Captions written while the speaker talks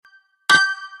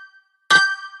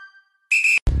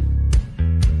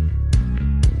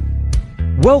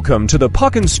Welcome to the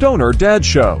Puck and Stoner Dad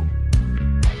Show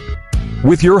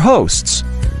with your hosts,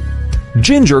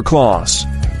 Ginger Claus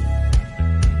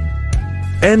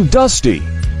and Dusty.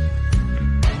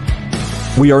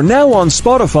 We are now on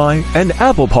Spotify and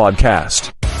Apple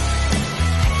Podcast.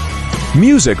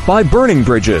 Music by Burning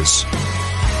Bridges.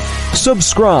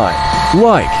 Subscribe,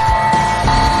 like.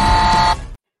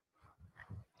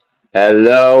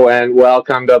 Hello and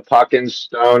welcome to Puck and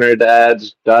Stoner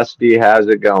Dads. Dusty, how's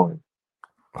it going?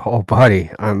 Oh,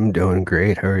 buddy, I'm doing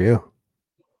great. How are you?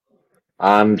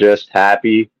 I'm just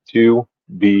happy to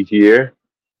be here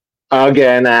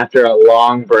again after a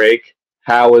long break.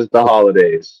 How was the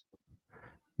holidays?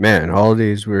 Man,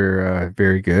 holidays were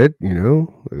very good.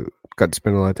 Got to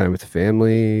spend a lot of time with the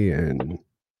family and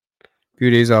a few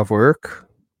days off work.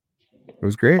 It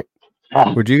was great.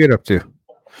 What'd you get up to?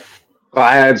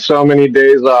 I had so many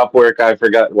days off work, I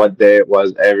forgot what day it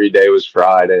was. Every day was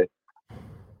Friday.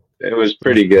 It was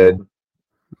pretty good.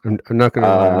 I'm not gonna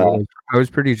lie. I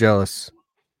was pretty jealous.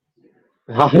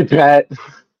 I bet.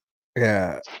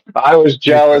 Yeah, I was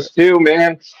jealous too,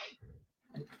 man.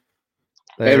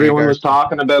 Everyone was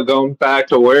talking about going back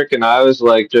to work, and I was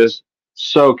like just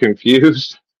so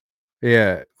confused.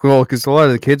 Yeah, cool. Because a lot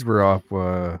of the kids were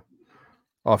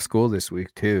off school this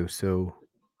week too. So.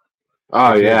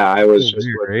 Oh yeah, I was just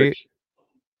right.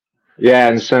 Yeah,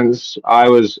 and since I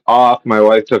was off, my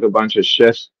wife took a bunch of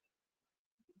shifts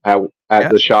at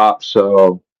the shop,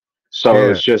 so it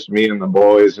was just me and the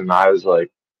boys, and I was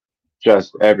like,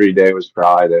 just every day was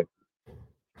Friday.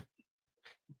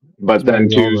 But then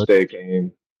Tuesday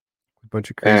came, a bunch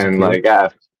of crazy and kids.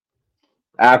 like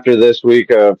after this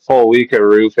week, a full week of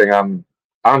roofing,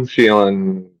 I'm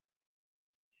feeling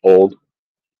old.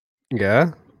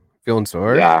 Yeah, feeling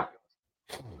sore. Yeah.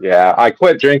 I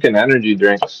quit drinking energy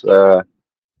drinks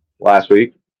last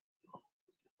week.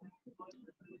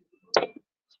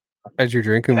 As you're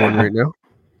drinking one right now?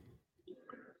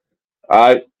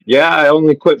 I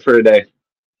only quit for a day.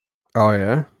 Oh,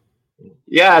 yeah?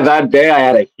 Yeah, that day I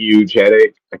had a huge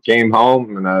headache. I came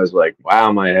home and I was like,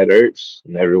 wow, my head hurts.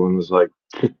 And everyone was like,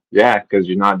 yeah, because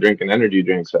you're not drinking energy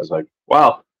drinks. I was like,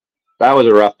 wow, that was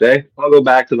a rough day. I'll go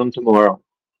back to them tomorrow.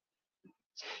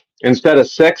 Instead of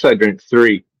 6, I drink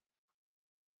 3.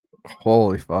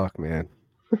 Holy fuck, man.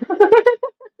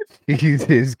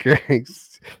 Jesus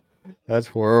Christ. That's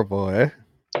horrible, eh?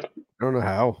 I don't know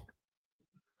how.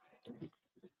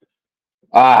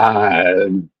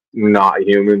 Not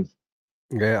human.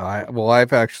 Yeah,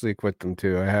 I've actually quit them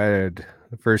too. I had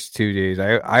the first 2 days.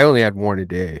 I only had one a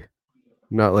day.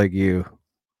 Not like you.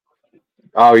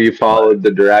 Oh, you followed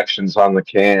the directions on the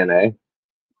can, eh?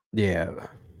 Yeah.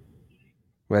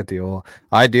 That deal.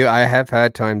 I do. I have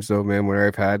had times though, man, where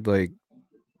I've had like,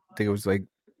 I think it was like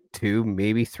 2,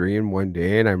 maybe 3 in one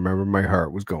day, and I remember my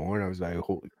heart was going. I was like,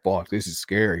 holy fuck, this is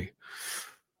scary.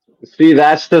 See,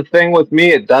 that's the thing with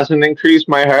me. It doesn't increase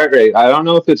my heart rate. I don't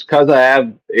know if it's because I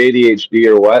have ADHD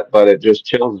or what, but it just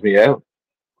chills me out.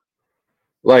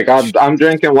 Like, I'm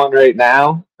drinking one right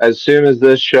now. As soon as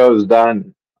this show's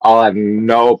done, I'll have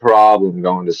no problem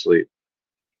going to sleep.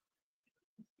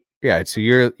 Yeah, so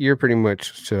you're pretty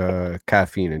much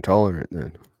caffeine intolerant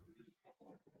then.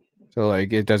 So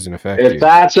like it doesn't affect you. If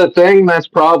that's a thing, that's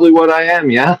probably what I am,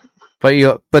 yeah.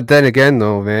 But then again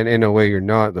though, man, in a way you're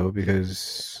not though,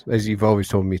 because as you've always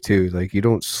told me too, like you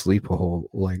don't sleep a whole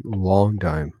long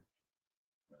time.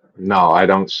 No, I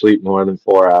don't sleep more than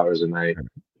 4 hours a night.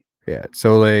 Yeah.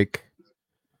 So like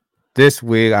this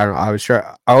week, I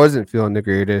wasn't feeling the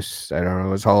greatest. I don't know,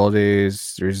 it was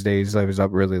holidays, there's days I was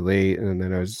up really late, and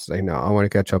then I was like, no, I want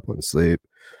to catch up on sleep.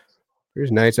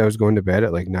 There's nights I was going to bed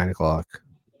at like 9 o'clock.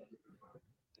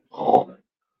 Oh.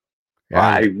 Yeah.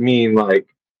 I mean, like,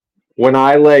 when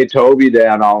I lay Toby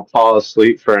down, I'll fall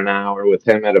asleep for an hour with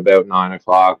him at about 9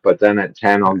 o'clock, but then at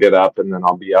 10, I'll get up, and then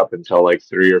I'll be up until like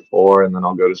 3 or 4, and then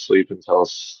I'll go to sleep until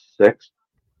 6.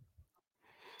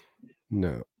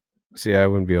 No. See, I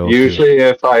wouldn't be able Usually,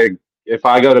 if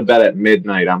I go to bed at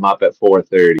midnight, I'm up at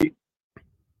 4:30.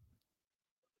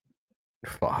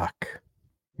 Fuck.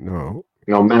 No.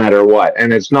 No matter what.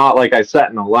 And it's not like I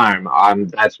set an alarm.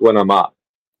 That's when I'm up.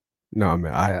 No,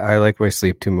 man, I like my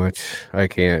sleep too much. I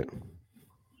can't.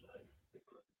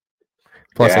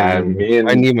 Plus, Yeah,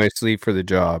 I need my sleep for the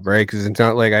job, right? Because it's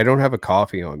not like I don't have a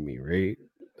coffee on me, right?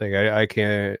 Like I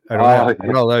can't. I'm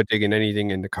not allowed taking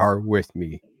anything in the car with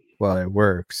me while I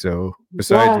work. So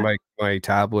besides my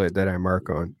tablet that I mark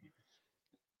on,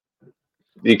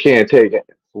 you can't take it.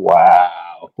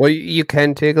 Wow. Well, you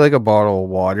can take like a bottle of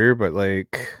water, but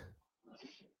like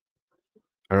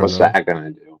I don't know. What's that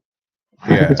gonna do?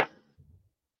 Yeah.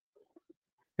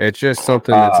 It's just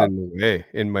something that's Uh,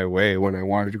 in my way when I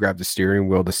wanted to grab the steering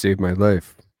wheel to save my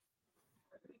life.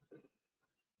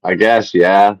 I guess,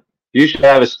 yeah. You should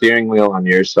have a steering wheel on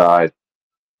your side.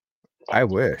 I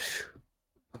wish.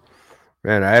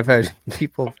 Man, I've had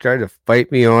people try to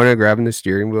fight me on it, grabbing the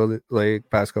steering wheel like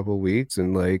past couple of weeks,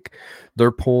 and like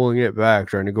they're pulling it back,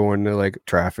 trying to go into like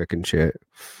traffic and shit.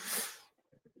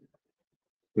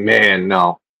 Man,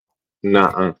 no.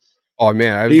 Nuh-uh. Oh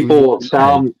man, I was People will losing my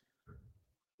mind.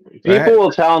 people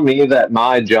will tell me that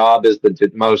my job is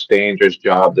the most dangerous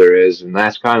job there is, and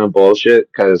that's kind of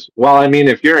bullshit. Because, well, I mean,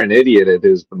 if you're an idiot, it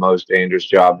is the most dangerous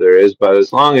job there is. But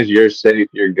as long as you're safe,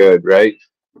 you're good, right?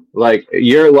 Like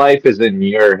your life is in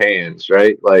your hands,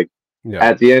 right? Like Yeah,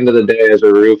 at the end of the day, as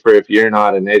a roofer, if you're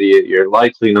not an idiot, you're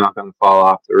likely not going to fall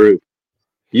off the roof.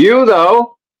 You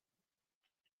though,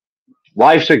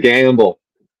 life's a gamble.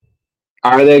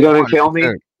 Are they going to kill me?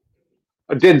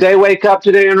 100%. Did they wake up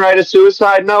today and write a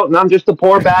suicide note, and I'm just a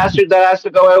poor bastard that has to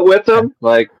go out with them?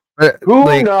 Like, But who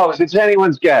like, knows? It's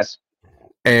anyone's guess.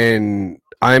 and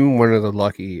I'm one of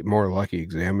the more lucky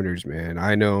examiners, man.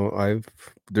 I know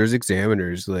there's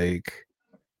examiners like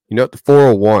the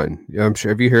 401. I'm sure.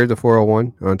 Have you heard the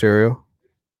 401 Ontario?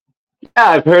 Yeah,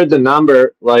 I've heard the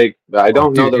number. Like, I Oh,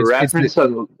 don't know dude, the it's reference.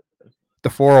 the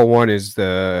 401 is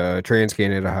the Trans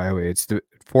Canada Highway. It's the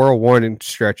 401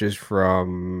 stretches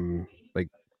from like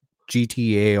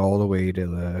GTA all the way to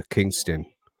the Kingston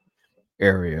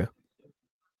area.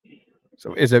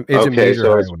 So it's a Okay, major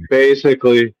so it's highway.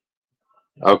 basically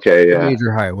okay. A Yeah.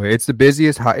 major highway. It's the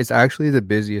busiest. It's actually the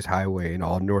busiest highway in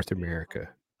all North America.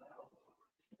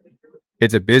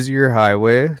 It's a busier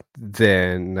highway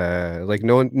than like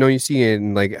no you see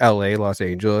in like LA, Los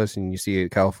Angeles, and you see in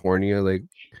California, like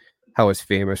how it's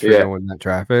famous for Yeah. knowing that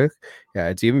traffic. Yeah,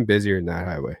 it's even busier in that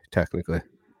highway, technically.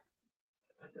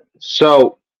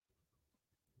 So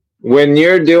when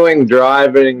you're doing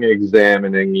driving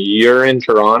examining, you're in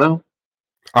Toronto.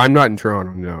 I'm not in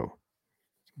Toronto, no.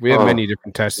 We have Oh, many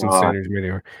different testing God.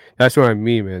 centers, that's what I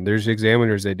mean, man. There's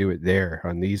examiners that do it there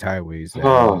on these highways that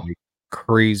are Oh, like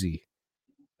crazy.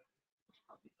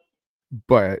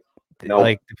 But no.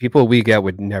 like the people we get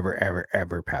would never, ever,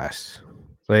 ever pass.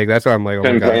 Like that's why I'm like, oh my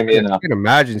Couldn't god, pay me I enough. can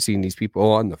imagine seeing these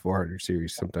people on the 400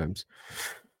 series sometimes.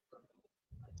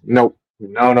 Nope.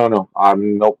 No.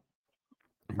 Nope.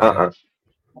 Yeah,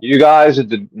 You guys,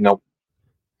 nope.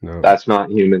 no, That's not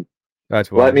human.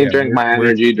 that's why. Let me Yeah, drink my we're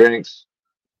energy drinks.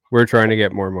 we're trying to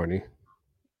get more money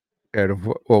out of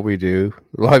what we do.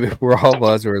 A lot of we're all of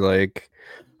us are like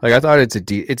I thought it's a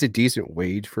decent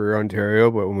wage for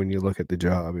Ontario, but when you look at the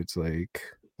job, it's like,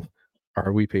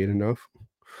 are we paid enough?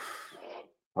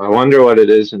 I wonder what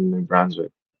it is in New Brunswick.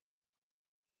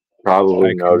 Probably I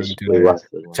couldn't do noticeably it. less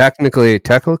than that.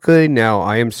 Technically, now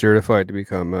I am certified to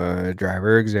become a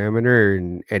driver examiner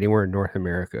in anywhere in North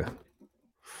America.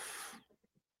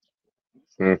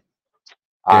 Hmm.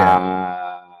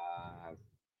 Yeah.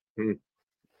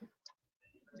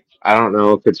 I don't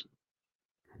know if it's.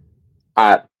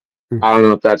 I don't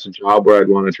know if that's a job where I'd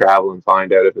want to travel and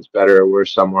find out if it's better or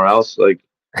worse somewhere else. Like,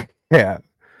 Yeah.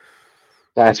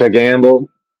 that's a gamble.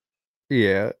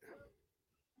 Yeah.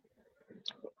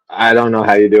 I don't know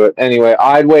how you do it. Anyway,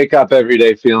 I'd wake up every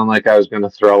day feeling like I was going to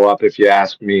throw up if you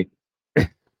asked me.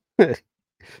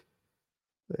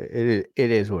 It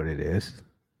is what it is.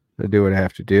 I do what I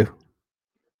have to do.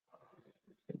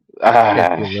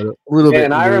 A little bit.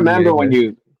 And I remember when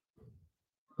you.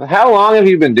 How long have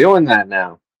you been doing that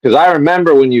now? Because I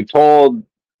remember when you told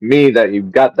me that you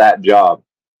got that job.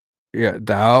 Yeah,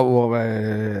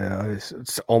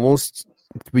 it's almost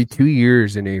to be 2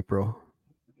 years in April.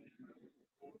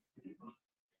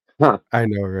 Huh. I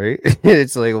know, right?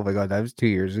 It's like, oh my god, that was 2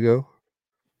 years ago.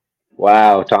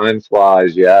 Wow, time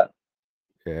flies. Yeah.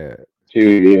 Yeah. 2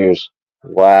 years.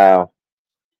 Wow.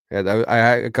 Yeah,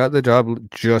 I got the job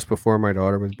just before my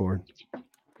daughter was born.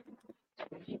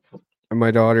 And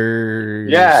my daughter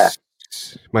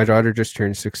just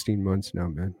turned 16 months now,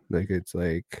 man. Like, it's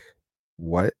like,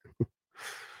 what?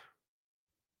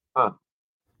 Huh.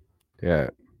 Yeah.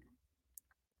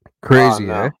 Crazy,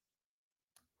 no. eh?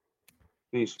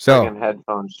 These So- friggin'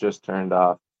 headphones just turned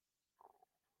off.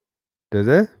 Does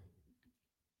it?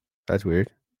 That's weird.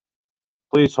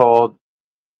 Please hold.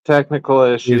 Technical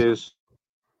issues.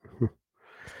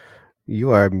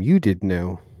 You are muted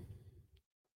now.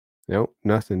 Nope,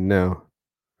 nothing now.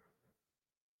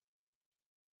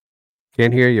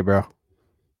 Can't hear you, bro.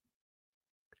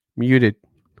 Muted.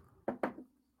 Can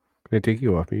I take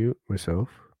you off mute myself?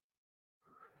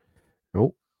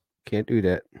 Nope. Can't do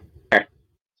that.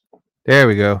 There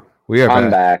we go. We are I'm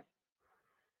back.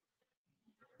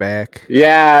 back. Back.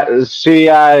 Yeah, see,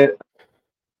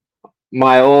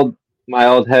 my old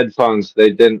headphones,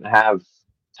 they didn't have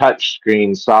touch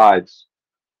screen sides.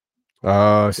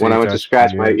 Oh, so When you I went to touched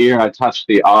scratch my it. ear, I touched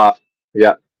the off.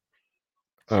 Yeah.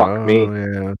 Fuck me. Oh,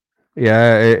 yeah.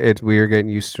 Yeah, it's weird getting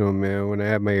used to them, man. When I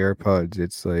have my AirPods,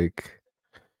 it's like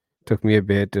took me a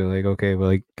bit to like, okay, but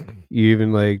like you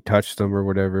even like touch them or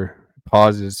whatever,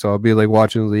 pauses. So I'll be like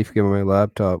watching the Leaf game on my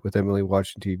laptop with Emily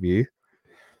watching TV,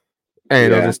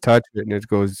 and I'll Yeah. just touch it and it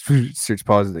goes starts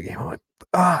pausing the game. I'm like,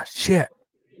 ah, shit.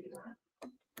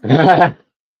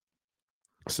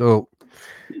 So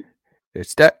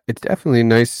it's definitely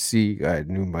nice to see you got a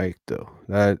new mic though.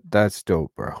 That's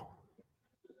dope, bro.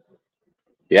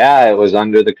 Yeah, it was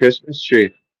under the Christmas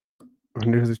tree.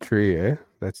 Under the tree, eh?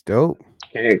 That's dope.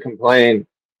 Can't complain.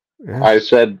 Yeah. I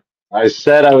said I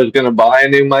was gonna buy a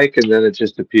new mic, and then it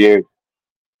just appeared.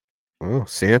 Oh,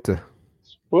 Santa.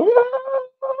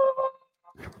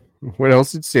 What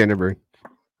else did Santa bring?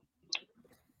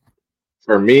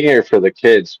 For me or for the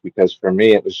kids? Because for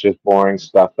me, it was just boring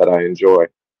stuff that I enjoy,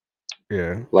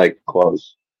 Yeah. like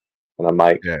clothes and a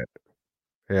mic Yeah.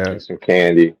 Yeah. and some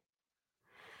candy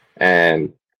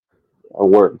and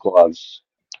work gloves.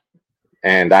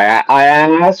 And I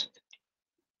asked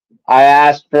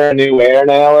for a new air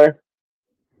nailer.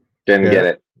 Didn't Yeah. get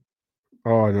it.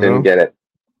 Oh, no. Didn't get it.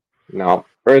 No.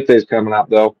 Birthday's coming up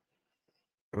though.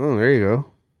 Oh, there you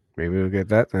go. Maybe we'll get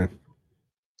that then.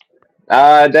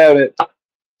 I doubt it.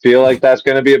 Feel like that's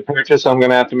going to be a purchase I'm going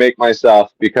to have to make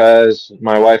myself because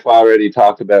my wife already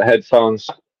talked about headphones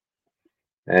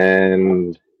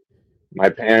and my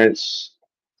parents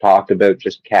talked about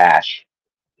just cash.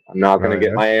 I'm not going to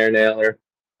get my air nailer.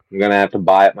 I'm going to have to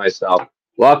buy it myself.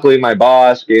 Luckily, my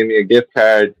boss gave me a gift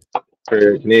card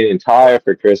for Canadian Tire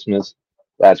for Christmas.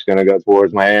 That's going to go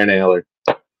towards my air nailer.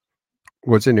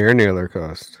 What's an air nailer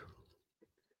cost?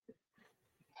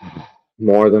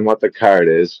 More than what the card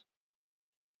is.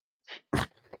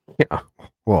 Yeah.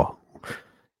 Well,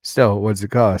 still, what's it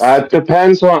cost? It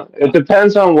depends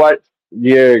on what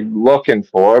you're looking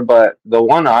for, but the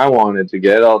one I wanted to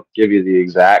get, I'll give you the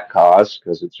exact cost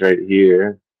because it's right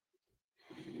here.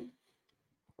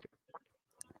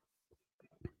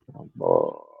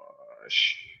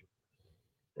 Bosch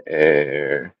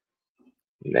air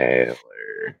nailer.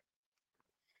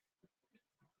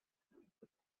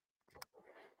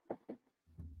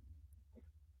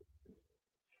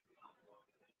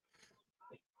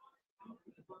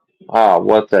 Oh,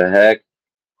 what the heck?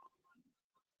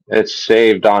 It's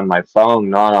saved on my phone,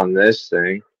 not on this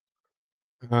thing.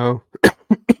 Oh.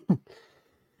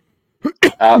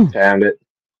 Oh, found it.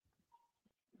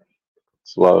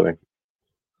 It's loading.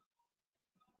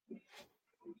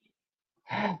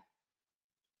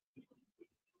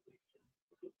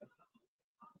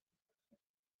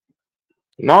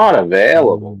 Not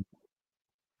available.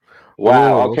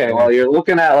 Wow. Oh, Okay. okay. Well, you're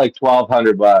looking at like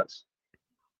 $1,200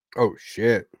 Oh,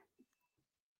 shit.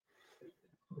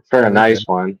 for a Okay. nice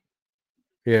one.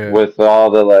 Yeah. With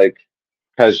all the like,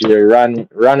 because you run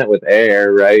it with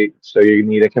air, right? So you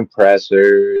need a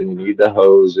compressor and you need the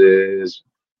hoses.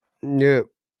 Yeah.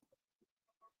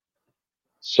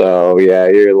 So yeah,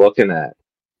 you're looking at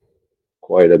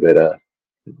quite a bit of.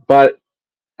 But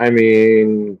I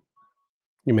mean,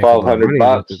 You make a lot of money with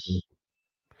 $1,200. it.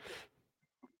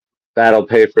 That'll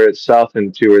pay for itself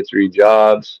in 2 or 3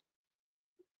 jobs.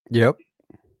 Yep.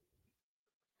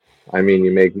 I mean,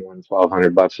 you make more than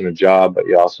 $1,200 in a job, but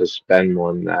you also spend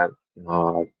more than that,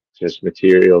 just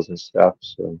materials and stuff.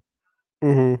 So,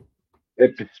 Mm-hmm.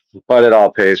 but it all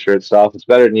pays for itself. It's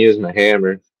better than using a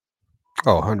hammer.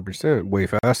 Oh, 100%. Way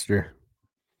faster.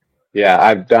 Yeah,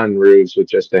 I've done roofs with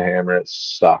just a hammer. It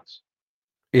sucks.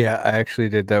 Yeah, I actually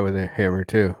did that with a hammer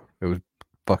too. It was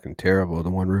fucking terrible. The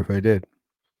one roof I did.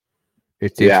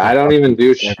 Yeah, I don't even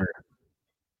do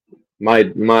my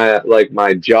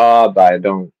job. I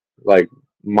don't like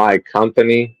my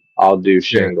company. I'll do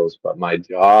shingles, but my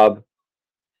job,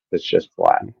 it's just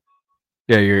flat.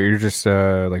 Yeah, you're just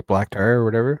like black tire or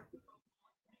whatever.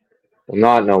 Well,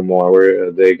 not no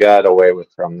more. They got away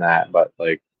with from that, but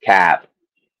like cap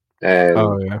and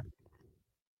Oh yeah.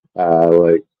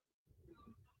 like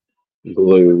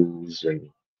glues and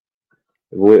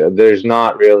there's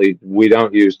not really. We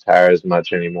don't use tires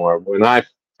much anymore. When I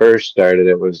first started,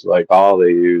 it was like all they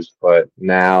used, but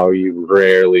now you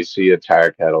rarely see a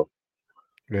tire kettle.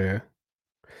 Yeah.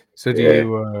 So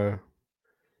do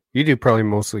you do probably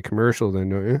mostly commercial then,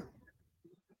 don't you?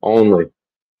 Only.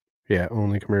 Yeah,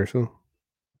 only commercial.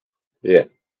 Yeah.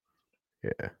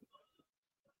 Yeah.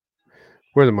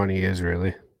 Where the money is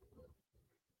really.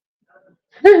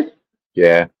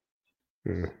 Yeah.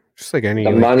 Just like any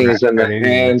The money is in the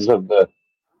hands of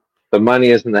the money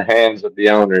is in the hands of the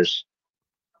owners.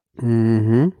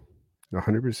 Mm-hmm.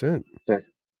 100%. Okay.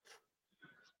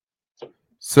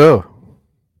 So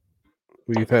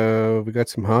we got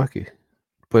some hockey,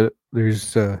 but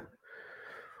there's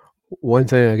one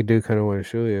thing I do kind of want to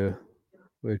show you,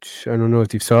 which I don't know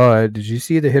if you saw it. Did you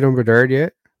see the hit on Bedard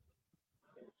yet?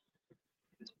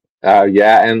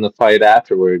 Yeah, and the fight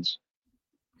afterwards.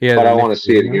 Yeah, But the I Nick want to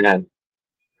see it Foligno. again.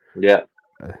 Yeah.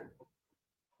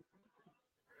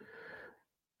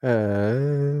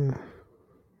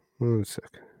 One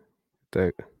second.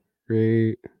 That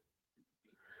great.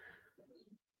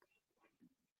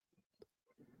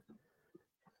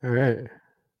 All right,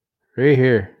 right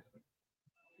here.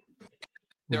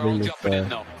 They're all jumping in,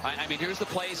 though. I mean, here's the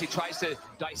plays. He tries to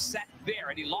dissect there,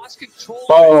 and he lost control.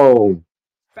 Oh.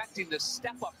 Expecting the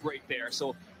step up right there.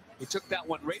 So he took that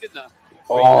one right in the.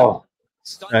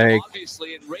 Stunned him,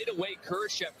 obviously, and right away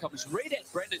Kurashev comes right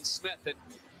at Brendan Smith, and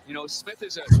you know Smith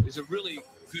is a really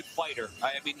good fighter.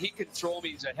 I mean, he can throw him.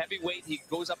 He's a heavyweight. He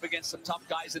goes up against some tough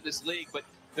guys in this league. But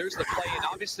there's the play, and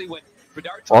obviously when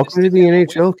Bedard tried welcome to the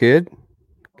NHL, kid.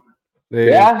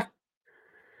 Yeah,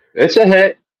 it's a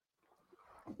hit.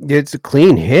 It's a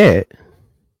clean hit.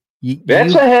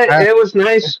 It's a hit. It was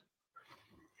nice.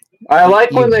 I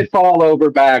like when they fall over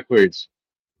backwards.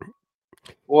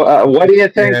 What do you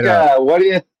think? What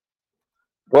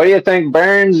do you think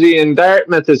Burnsy and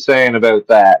Dartmouth is saying about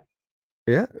that?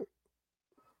 Yeah,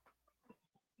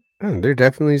 they're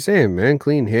definitely saying, man,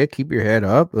 clean hit, keep your head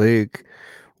up. Like,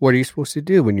 what are you supposed to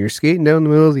do when you're skating down the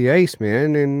middle of the ice,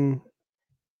 man? And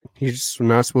you're just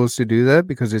not supposed to do that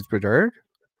because it's Bedard?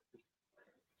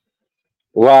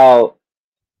 Well,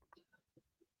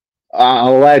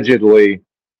 allegedly.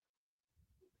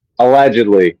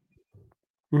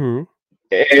 Mm-hmm.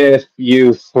 If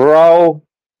you throw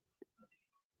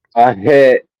a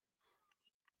hit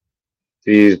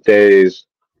these days,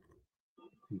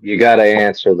 you got to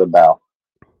answer the bell.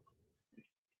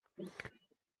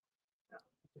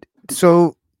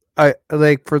 So I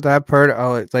like for that part,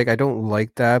 I don't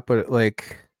like that, but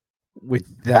like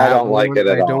with that, I don't like it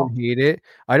at all. I don't hate it.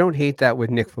 I don't hate that with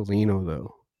Nick Foligno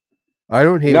though. I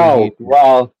don't hate.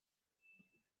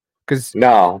 Because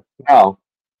no.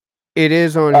 It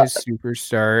is on his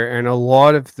superstar, and a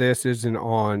lot of this isn't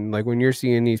on. Like when you're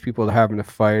seeing these people having a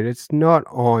fight, it's not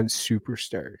on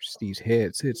superstars. These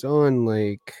hits, it's on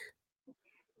like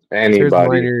anybody.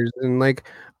 Minors, and like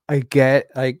I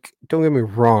get, like, don't get me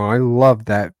wrong, I love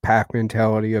that pack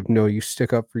mentality of no, you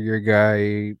stick up for your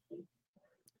guy,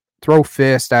 throw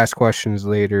fist, ask questions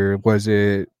later. Was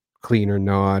it clean or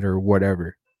not, or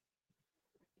whatever?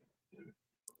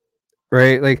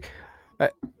 Right, like.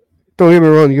 Don't get me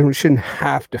wrong, you shouldn't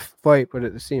have to fight, but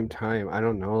at the same time, I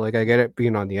don't know. Like, I get it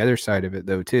being on the other side of it,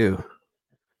 though, too.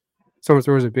 Someone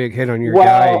throws a big hit on your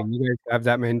guy, and you guys have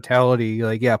that mentality,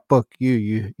 like, yeah, fuck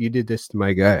you. You did this to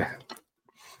my guy.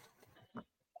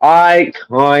 I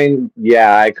kind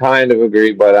of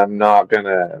agree, but I'm not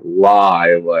gonna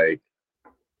lie. Like,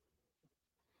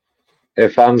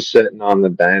 if I'm sitting on the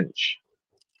bench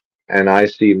and I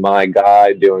see my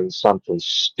guy doing something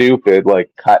stupid like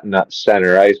cutting up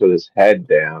center ice with his head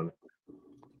down,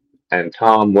 and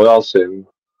Tom Wilson,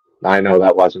 I know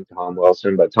that wasn't Tom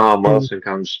Wilson, but Tom Wilson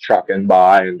comes trucking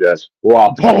by and just,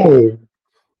 boom!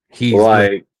 He's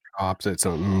like opposite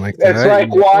something like that. It's like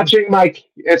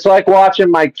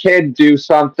watching my kid do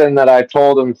something that I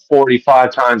told him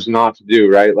 45 times not to do,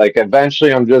 right? Like,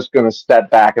 eventually I'm just going to step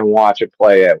back and watch it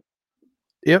play out.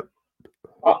 Yep.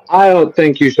 I don't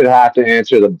think you should have to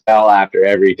answer the bell after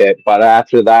every hit, but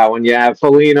after that one, yeah,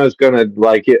 Foligno's going to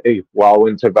like it. Well,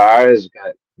 when Tavares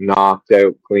got knocked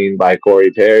out clean by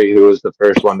Corey Perry, who was the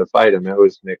first one to fight him, it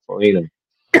was Nick Foligno.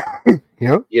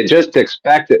 Yep. You just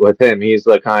expect it with him. He's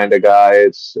the kind of guy,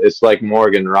 it's like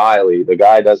Morgan Riley. The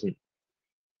guy doesn't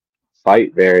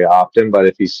fight very often, but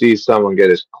if he sees someone get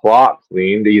his clock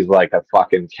cleaned, he's like a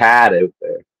fucking cat out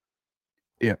there.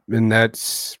 Yeah, and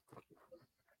that's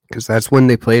because that's when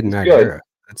they played in that era.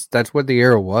 That's what the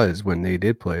era was when they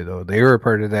did play, though. They were a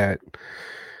part of that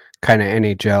kind of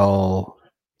NHL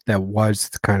that was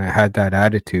kind of had that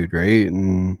attitude, right?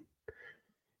 And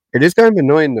it is kind of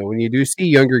annoying, though, when you do see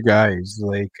younger guys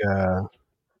like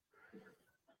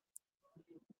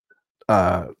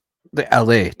the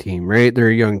LA team, right? They're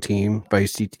a young team,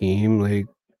 feisty team. Like,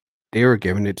 they were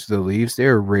giving it to the Leafs. They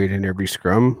were raiding every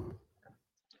scrum.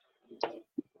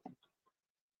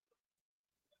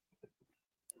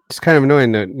 It's kind of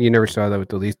annoying that you never saw that with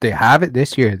the Leafs. They have it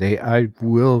this year. I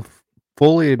will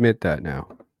fully admit that now.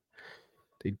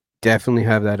 They definitely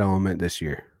have that element this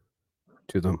year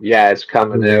to them. Yeah, it's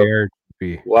coming out.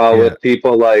 With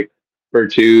people like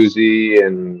Bertuzzi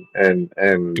and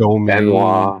Domi,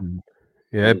 Benoit.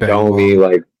 Yeah, Domi,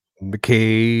 like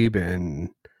McCabe, and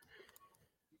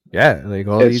like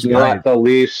all it's these guys. not the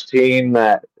Leafs team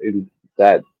that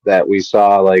we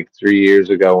saw like 3 years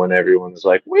ago when everyone was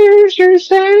like, "Where's your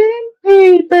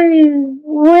sandpaper?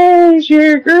 Where's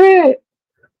your grit?"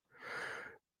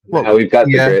 Well, Now we've got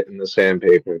the grit and the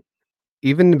sandpaper.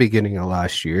 Even the beginning of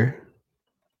last year,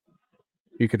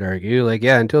 you could argue, like,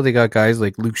 until they got guys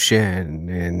like Luke Shen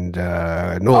and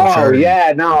Noel Charlie.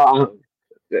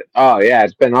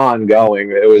 It's been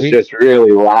ongoing. It was just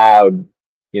really loud,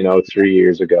 3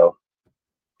 years ago.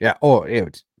 Yeah. Oh,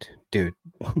 dude,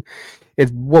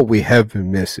 it's what we have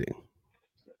been missing.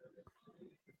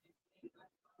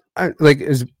 I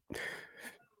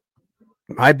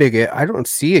don't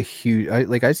see a huge.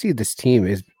 I see this team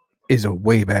is a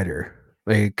way better.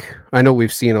 Like, I know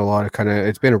we've seen a lot of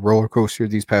it's been a roller coaster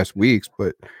these past weeks,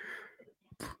 but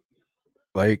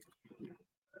like,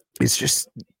 it's just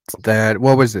that,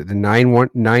 what was it? The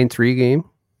 9-3 game?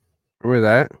 Remember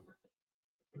that?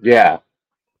 Yeah.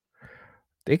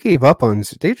 They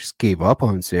just gave up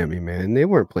on Sammy, man. They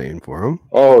weren't playing for him.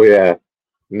 Oh, yeah.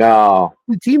 No.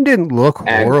 The team didn't look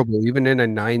horrible, even in a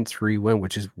 9-3 win,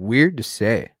 which is weird to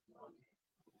say.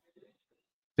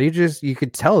 You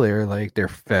could tell they're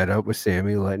fed up with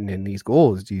Sammy letting in these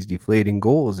goals, these deflating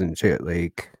goals and shit.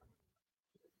 Like,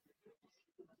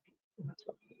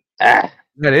 that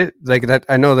is like that.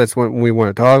 I know that's what we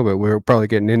want to talk about. We're probably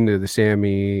getting into the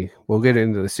Sammy. We'll get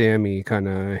into the Sammy kind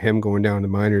of him going down to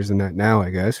minors and that now, I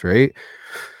guess, right?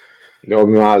 No,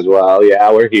 we might as well.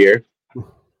 Yeah, we're here.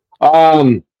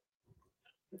 I'm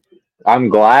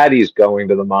glad he's going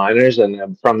to the minors,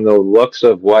 and from the looks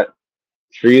of what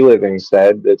Tree Living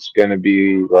said, it's going to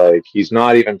be like he's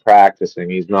not even practicing.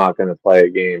 He's not going to play a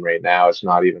game right now. It's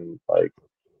not even like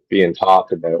being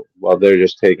talked about. Well, they're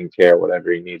just taking care of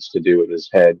whatever he needs to do with his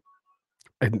head.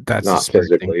 And that's not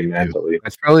physically, mentally.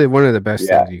 That's probably one of the best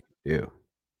things you can do.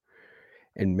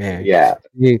 And man,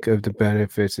 think of the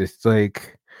benefits. It's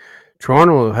like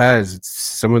Toronto has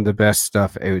some of the best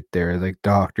stuff out there, like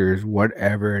doctors,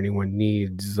 whatever anyone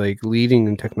needs, like leading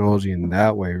in technology in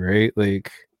that way, right? Like,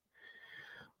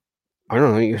 I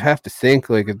don't know. You have to think,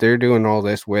 like, if they're doing all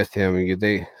this with him,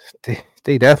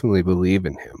 they definitely believe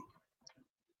in him.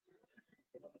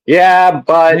 Yeah,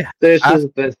 but this is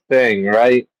the thing,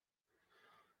 right?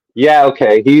 Yeah,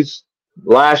 okay.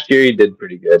 Last year he did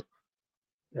pretty good,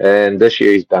 and this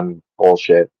year he's done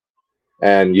bullshit.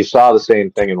 And you saw the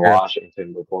same thing in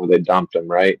Washington before they dumped him,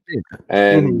 right?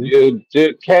 And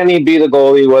dude, can he be the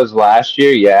goalie he was last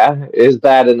year? Yeah. Is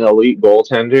that an elite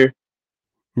goaltender?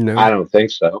 No, I don't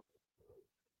think so.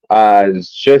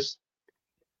 It's just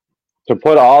to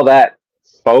put all that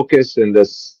focus into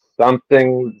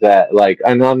something that, like,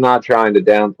 and I'm not trying to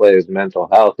downplay his mental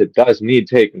health. It does need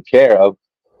taken care of.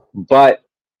 But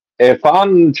if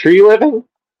I'm Tree Living,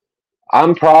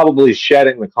 I'm probably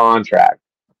shedding the contract.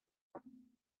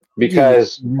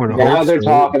 Because now they're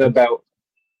talking about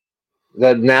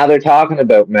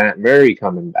Matt Murray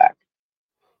coming back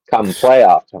come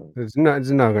playoff time. It's not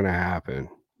going to happen.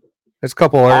 There's a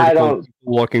couple articles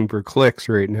looking for clicks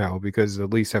right now because the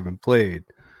Leafs haven't played.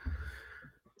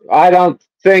 I don't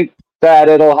think that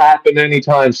it'll happen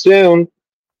anytime soon.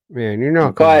 Man, you're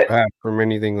not coming back from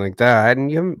anything like that, and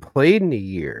you haven't played in a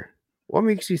year. What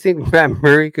makes you think Matt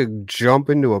Murray could jump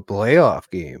into a playoff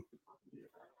game?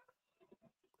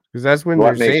 Because that's when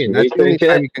they're saying that's the only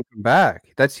time he can come back.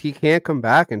 He can't come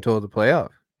back until the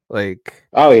playoff. Like,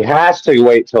 he has to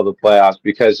wait till the playoffs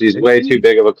because he's way too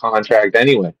big of a contract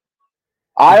anyway.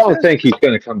 I don't think he's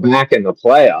going to come back in the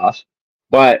playoffs,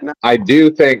 but I do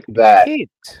think that you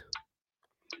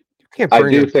can't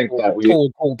bring a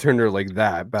goaltender like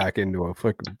that back into a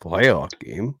fucking playoff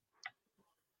game.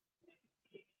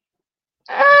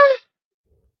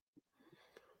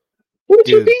 Would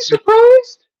you be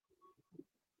surprised?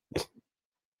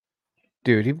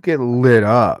 Dude, he'd get lit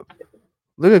up.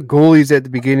 Look at goalies at the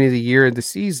beginning of the year and the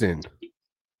season.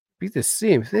 Be the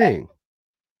same thing.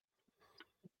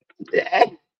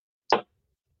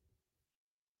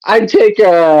 I'd take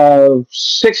a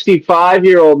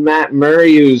 65-year-old Matt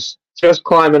Murray who's just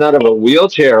climbing out of a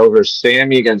wheelchair over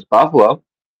Sammy against Buffalo.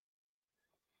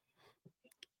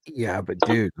 Yeah, but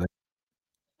dude, like,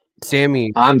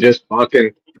 Sammy, I'm just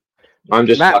fucking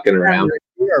around.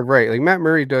 You are right. Like, Matt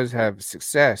Murray does have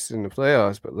success in the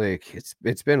playoffs, but like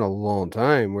it's been a long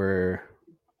time where,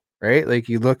 right? Like,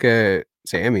 you look at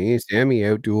Sammy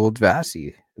outdueled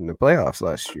Vasi in the playoffs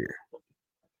last year.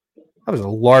 That was a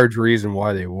large reason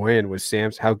why they win was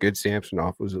how good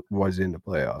Samsonov was in the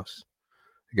playoffs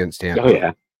against Tampa. Oh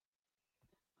yeah.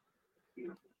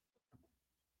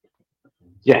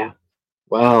 Yeah.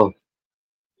 Well,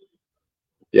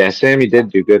 Yeah, Sammy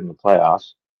did do good in the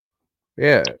playoffs.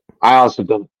 Yeah. I also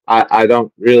don't. I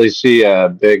don't really see a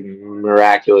big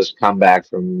miraculous comeback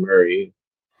from Murray,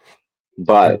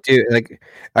 but Dude, like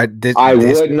I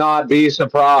would not be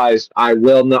surprised. I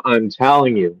will not. I'm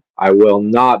telling you, I will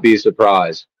not be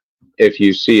surprised if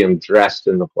you see him dressed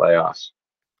in the playoffs.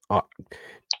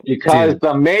 Because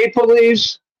the Maple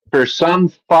Leafs, for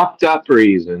some fucked up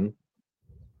reason,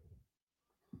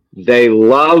 they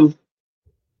love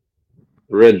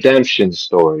redemption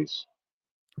stories.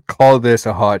 Call this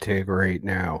a hot take right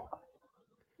now.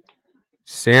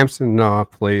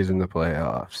 Samsonov plays in the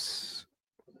playoffs.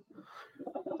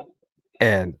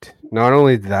 And not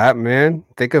only that, man,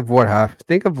 think of what happened.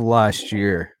 Think of last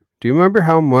year. Do you remember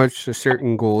how much a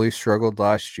certain goalie struggled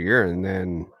last year and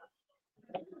then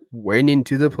went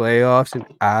into the playoffs and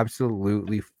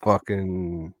absolutely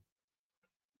fucking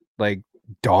like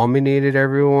dominated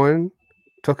everyone?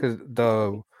 Took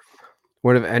the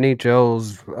one of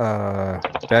NHL's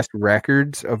best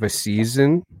records of a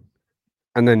season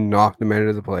and then knocked them out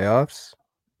of the playoffs.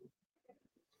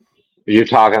 You're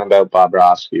talking about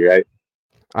Bobrovsky, right?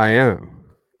 I am.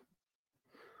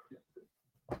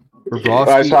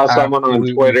 I saw someone on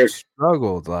Twitter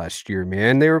struggled last year,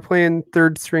 man. They were playing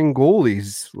third string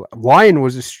goalies. Lyon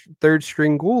was a third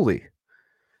string goalie.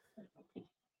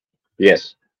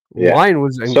 Yes. Yeah. Lyon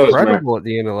was incredible at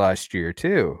the end of last year,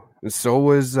 too. And so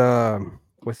was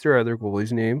what's their other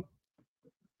goalie's name?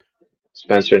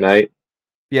 Spencer Knight.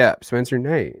 Yeah, Spencer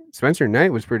Knight. Spencer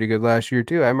Knight was pretty good last year,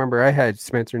 too. I remember I had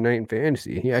Spencer Knight in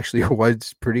fantasy. He actually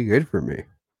was pretty good for me.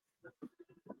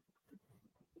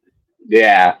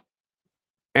 Yeah.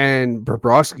 And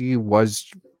Bobrovsky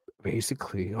was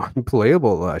basically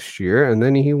unplayable last year, and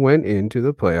then he went into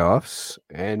the playoffs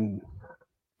and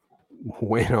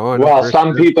went on. Well,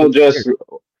 some people just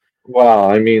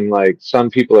I mean, like, some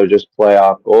people are just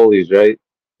playoff goalies, right?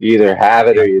 You either have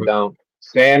it or you don't.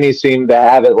 Sammy seemed to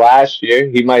have it last year.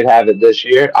 He might have it this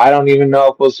year. I don't even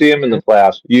know if we'll see him in the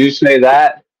playoffs. You say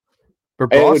that?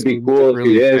 It would be cool if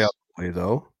he is.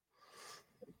 Though.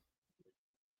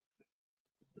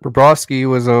 Bobrovsky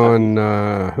was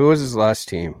on who was his last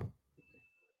team?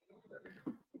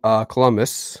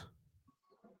 Columbus.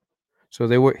 So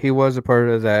he was a part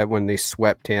of that when they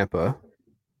swept Tampa.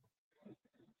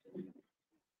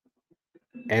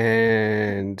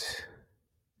 And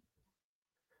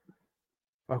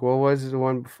what was the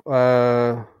one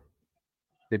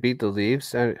they beat the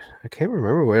Leafs? I can't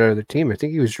remember what other team. I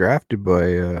think he was drafted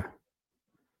by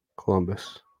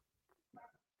Columbus.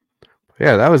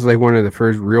 Yeah, that was like one of the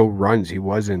first real runs he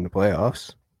was in the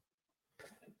playoffs.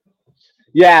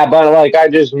 Yeah, but like I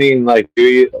just mean like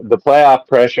the playoff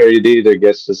pressure, it either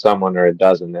gets to someone or it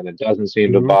doesn't, and it doesn't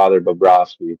seem to bother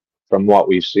Bobrovsky from what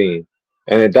we've seen,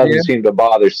 and it doesn't seem to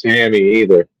bother Sammy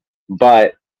either.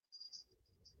 But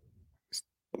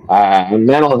a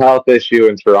mental health issue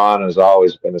in Toronto has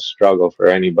always been a struggle for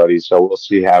anybody, so we'll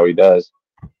see how he does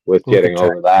with getting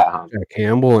over that hump. Jack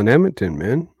Campbell and Edmonton,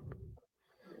 man.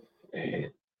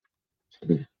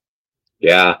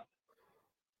 Yeah.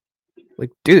 Like,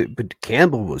 dude, but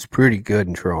Campbell was pretty good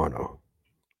in Toronto.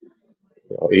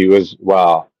 He was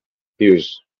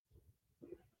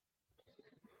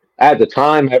at the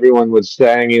time everyone was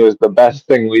saying he was the best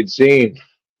thing we'd seen.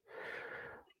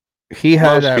 He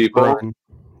had that run.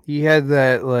 He had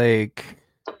that like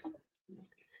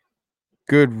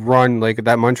good run, like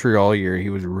that Montreal year. He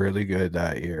was really good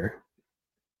that year.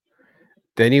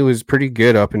 Then he was pretty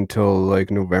good up until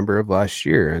like November of last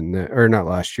year, or not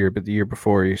last year, but the year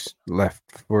before he left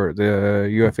for the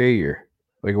UFA year,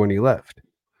 like when he left.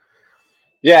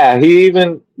 Yeah, he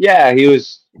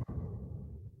was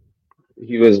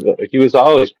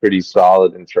always pretty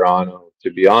solid in Toronto, to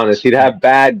be honest. He'd have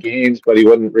bad games, but he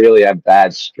wouldn't really have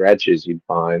bad stretches, you'd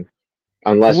find,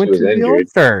 unless he was injured.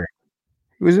 All-Star.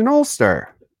 He was an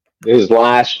all-star. His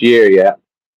last year, yeah.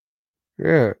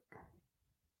 Yeah.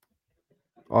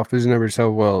 Off his numbers, how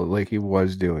well like he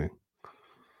was doing.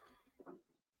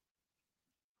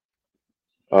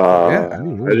 Yeah, I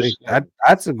mean,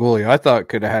 that's a goalie I thought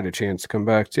could have had a chance to come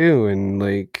back too, and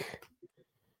like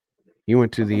he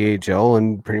went to the AHL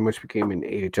and pretty much became an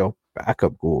AHL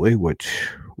backup goalie, which,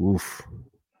 oof.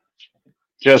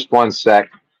 Just one sec.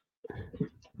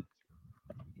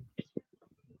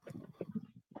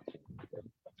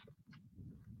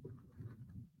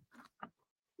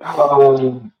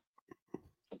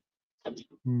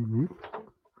 Mm-hmm.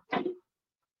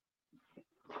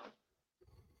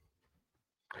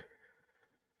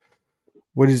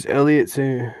 What is Elliot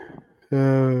saying?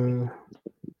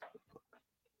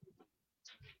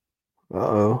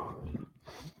 Uh-oh.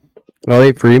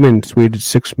 Elliot Freeman tweeted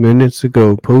 6 minutes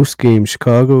ago. Post-game,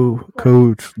 Chicago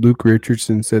coach Luke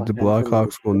Richardson said the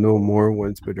Blackhawks will know more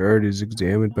once Bedard is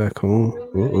examined back home.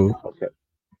 Okay.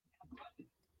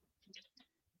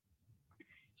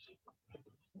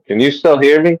 Can you still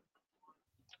hear me?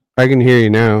 I can hear you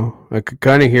now. I could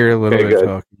kind of hear a little bit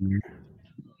good.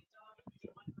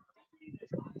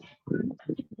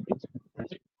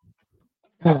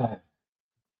 talking.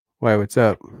 Why? What's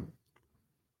up?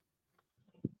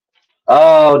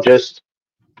 Oh, just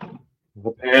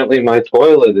apparently my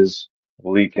toilet is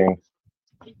leaking.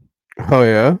 Oh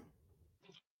yeah.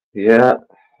 Yeah,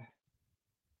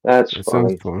 that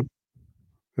sounds fun.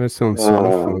 That sounds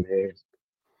so fun.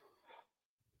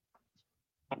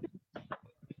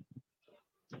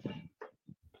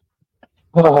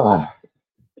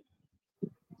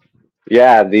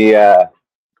 Yeah, the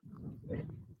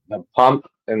pump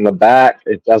in the back,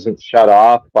 it doesn't shut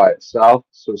off by itself,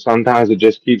 so sometimes it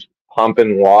just keeps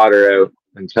pumping water out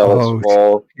until it's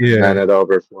full, and then it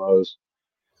overflows.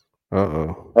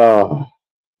 Oh.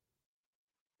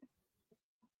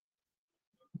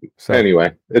 So,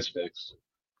 anyway, it's fixed.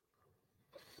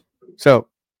 So,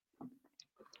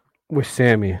 with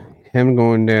Sammy, him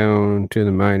going down to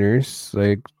the minors,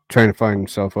 like trying to find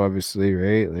himself, obviously,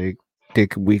 right? Like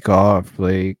take a week off,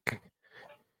 like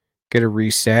get a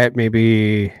reset.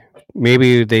 Maybe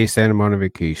they send him on a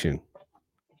vacation,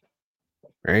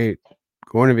 right?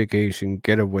 Go on a vacation,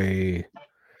 get away,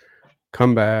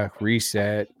 come back,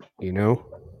 reset. You know?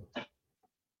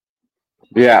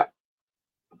 Yeah.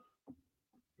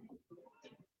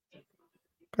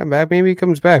 Come back. Maybe he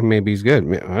comes back. Maybe he's good.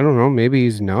 I don't know. Maybe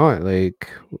he's not. Like,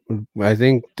 I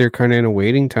think they're kind of in a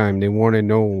waiting time. They want to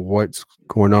know what's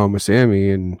going on with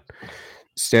Sammy, and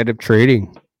instead of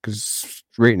trading, because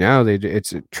right now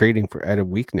it's trading for out of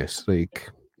weakness.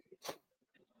 Like,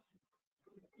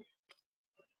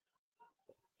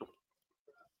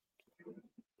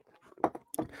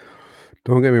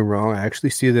 don't get me wrong. I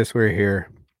actually see this right here.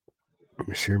 Let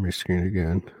me share my screen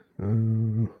again.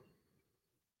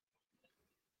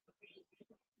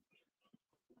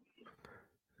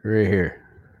 Right here.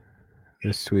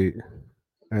 This tweet.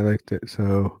 I liked it.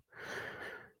 So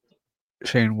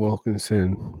Shane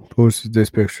Wilkinson posted this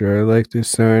picture. I like this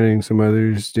signing. Some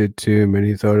others did too.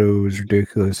 Many thought it was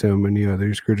ridiculous how many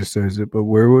others criticized it. But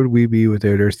where would we be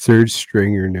without our third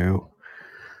stringer now?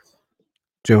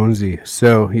 Jonesy.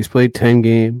 So he's played 10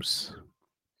 games.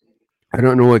 I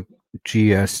don't know what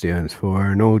GS stands for.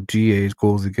 I know GA is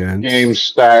goals against. Games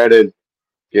started.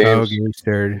 Games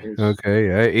started. Okay,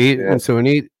 yeah. 8. Yeah. And so in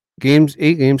 8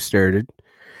 games started.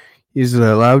 He's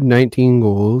allowed 19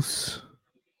 goals.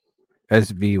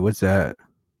 SV, what's that?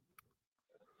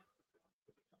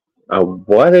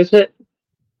 What is it?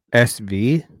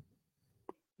 SV?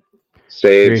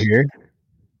 Saves. Right here.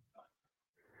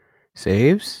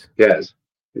 Saves? Yes.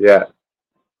 Yeah.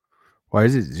 Why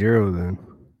is it 0 then?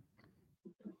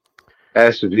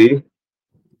 SV?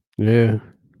 Yeah.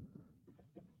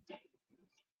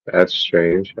 That's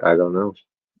strange. I don't know.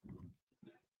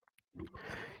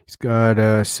 He's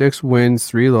got 6 wins,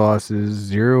 3 losses,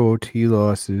 0 OT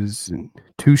losses, and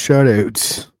 2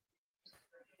 shutouts.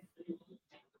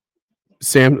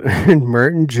 Sam and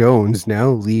Martin Jones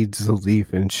now leads the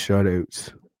Leaf in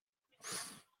shutouts.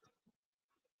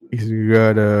 He's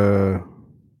got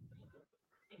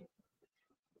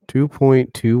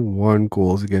 2.21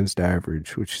 goals against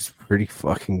average, which is pretty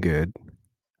fucking good.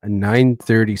 A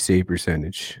 .930 save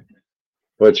percentage,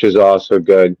 which is also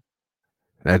good.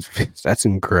 That's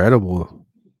incredible.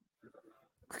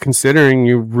 Considering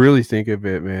you really think of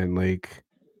it, man, like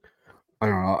I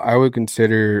don't know, I would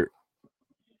consider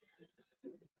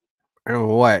I don't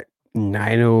know what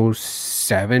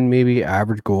 907 maybe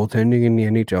average goaltending in the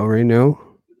NHL right now.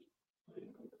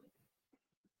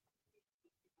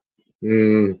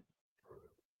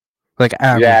 Like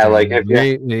average. Yeah, like if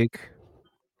you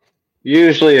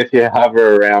usually if you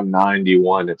hover around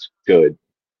 91, it's good.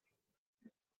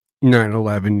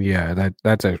 911, yeah,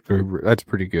 that's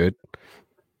pretty good.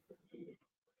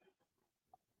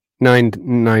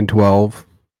 912.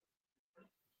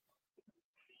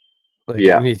 Like,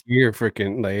 yeah, you're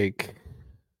freaking like.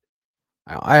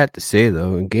 I have to say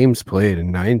though, in games played, a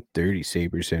 930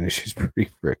 save percentage is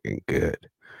pretty freaking good.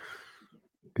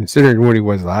 Considering what he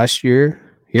was last year,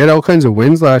 he had all kinds of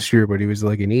wins last year, but he was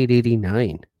like an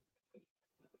 889.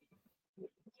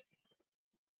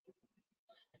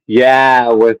 Yeah,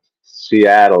 with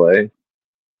Seattle, eh?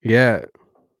 Yeah.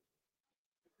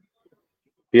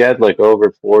 He had like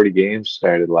over 40 games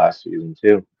started last season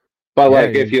too. But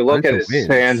like if you look at his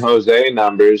San Jose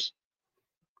numbers,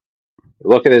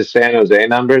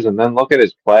 and then look at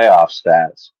his playoff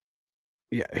stats.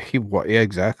 Yeah, yeah,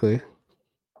 exactly.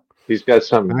 He's got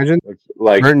some Imagine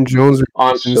like Martin Jones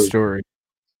on in some. story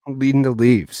leading the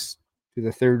Leafs to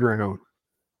the third round.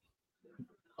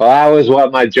 Well, that was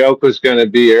what my joke was going to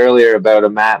be earlier about a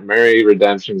Matt Murray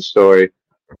redemption story.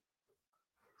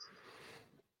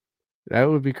 That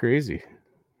would be crazy.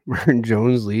 Martin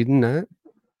Jones leading that.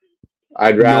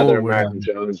 I'd rather a Martin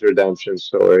Jones redemption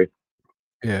story.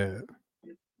 Yeah.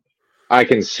 I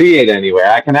can see it anyway.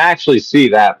 I can actually see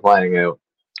that playing out.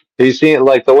 He's seen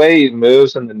like the way he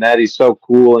moves in the net. He's so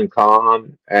cool and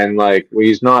calm, and like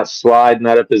he's not sliding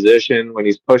out of position when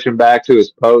he's pushing back to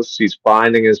his posts. He's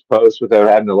finding his post without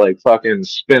having to like fucking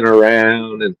spin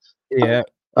around. And Yeah.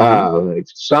 like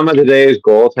some of today's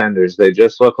goaltenders, they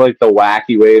just look like the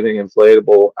wacky waving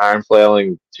inflatable arm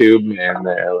flailing tube man.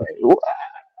 There, like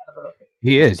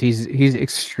he is. He's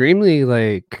extremely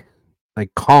like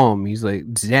calm. He's like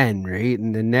zen, right?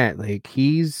 In the net, like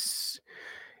it's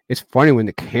funny when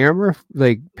the camera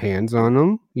like pans on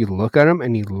him, you look at him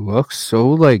and he looks so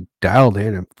like dialed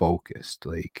in and focused.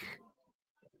 Like,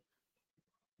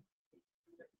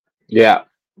 yeah,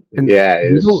 and yeah.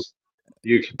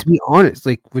 To be honest,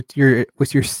 like with your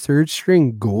third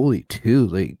string goalie too,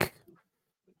 like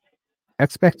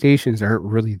expectations aren't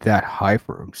really that high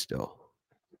for him still,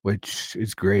 which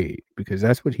is great because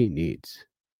that's what he needs.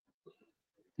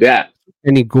 Yeah,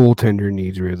 any goaltender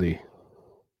needs really.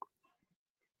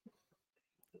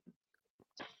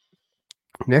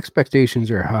 And expectations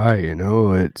are high,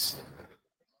 it's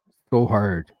so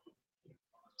hard.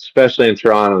 Especially in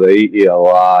Toronto, they eat you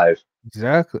alive.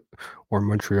 Exactly. Or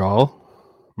Montreal.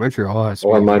 Montreal has to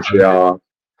or be Montreal.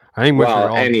 I think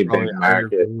Montreal any big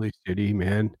market. Holy city,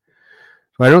 man.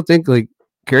 So I don't think like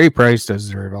Carey Price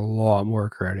deserves a lot more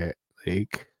credit.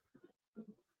 Like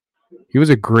he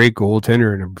was a great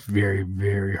goaltender in a very,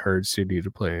 very hard city to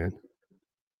play in.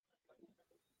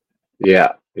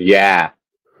 Yeah. Yeah.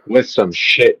 With some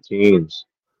shit teams.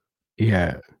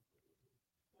 Yeah.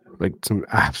 Like some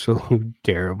absolute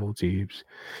terrible teams.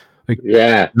 Like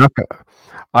yeah.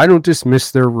 I don't dismiss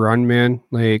their run, man.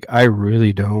 Like I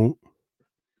really don't.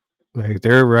 Like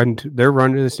their run to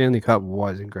the Stanley Cup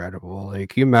was incredible. Like,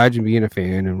 can you imagine being a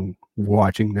fan and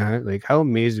watching that? Like, how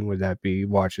amazing would that be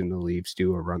watching the Leafs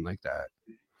do a run like that?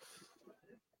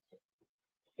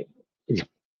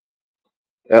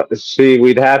 See,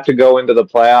 we'd have to go into the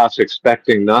playoffs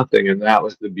expecting nothing, and that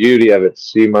was the beauty of it.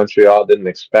 See, Montreal didn't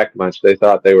expect much. They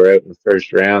thought they were out in the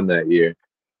first round that year.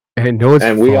 And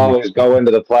we always go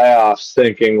into the playoffs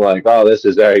thinking like, "Oh, this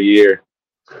is our year."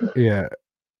 Yeah,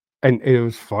 and it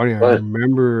was funny. I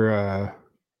remember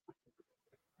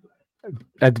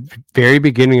at the very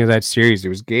beginning of that series, it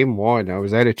was game 1. I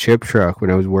was at a chip truck when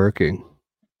I was working.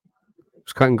 I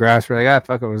was cutting grass. We're like,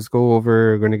 fuck it, let's go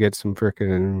over. We're gonna get some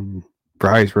freaking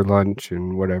fries for lunch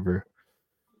and whatever.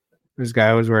 This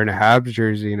guy was wearing a Habs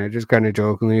jersey, and I just kind of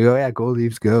jokingly go, "Yeah, go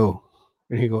Leafs, go."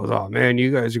 And he goes, "Oh man, you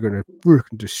guys are gonna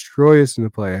freaking destroy us in the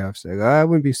playoffs." Like, I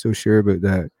wouldn't be so sure about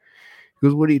that. He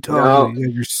goes, "What are you talking about? You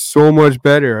guys are so much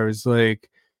better." I was like,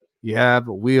 "Yeah,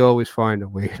 but we always find a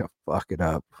way to fuck it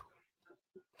up."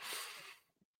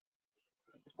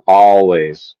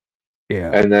 Always.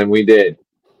 Yeah. And then we did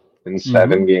in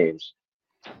 7 games.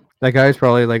 That guy's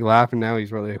probably like laughing now. He's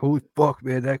probably like, "Holy fuck,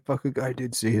 man, that fucking guy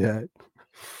did say that."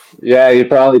 Yeah, he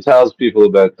probably tells people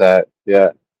about that. Yeah.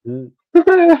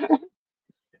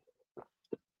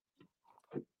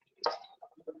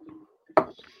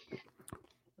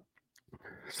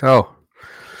 So,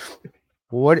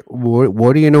 what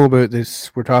do you know about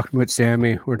this? We're talking about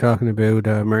Sammy. We're talking about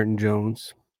Martin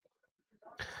Jones.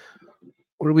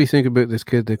 What do we think about this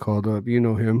kid they called up? You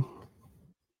know him.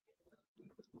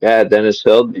 Yeah, Dennis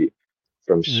Hildeby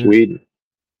from Sweden.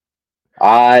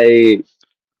 I've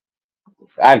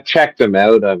checked him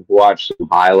out. I've watched some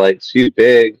highlights. He's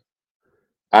big.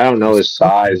 I don't know his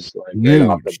size like right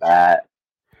off the bat,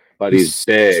 but he's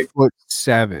big.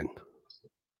 6'7".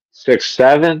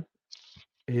 6'7"?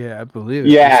 Yeah, I believe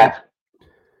it. Yeah.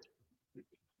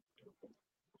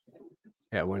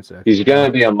 Yeah, 1 second. He's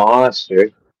gonna be a monster.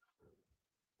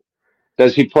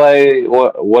 Does he play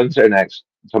when's their next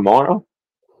tomorrow?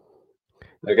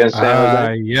 Against San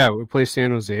Jose? Yeah, we play San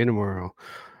Jose tomorrow.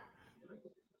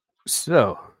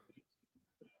 So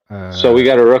we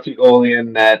got a rookie goalie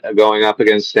in net going up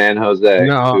against San Jose.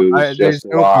 No, there's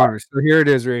no corner. So here it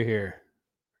is right here.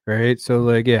 Right? So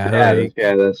like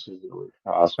that's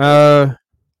awesome.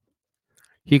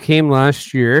 He came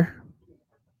last year.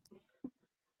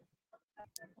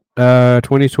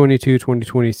 2022,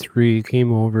 2023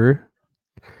 came over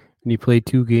and he played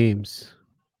 2 games.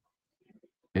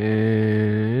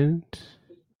 And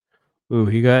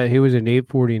he was an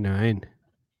 849.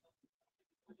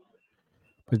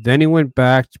 But then he went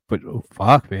back. But oh,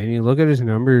 fuck, man! You look at his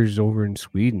numbers over in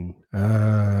Sweden.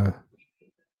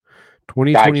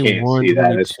 2021, see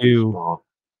that. It's too 22, small.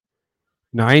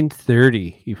 930.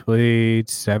 He played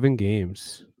 7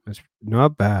 games. That's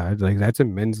not bad. Like that's a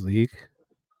men's league.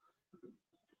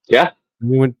 Yeah.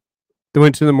 They went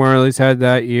to the Marlies, had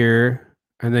that year,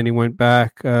 and then he went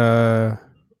back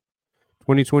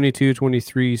 2022,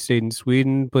 23, stayed in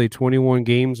Sweden, played 21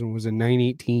 games and was a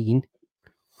 918.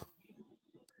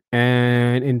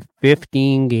 And in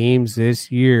 15 games this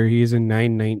year, he's a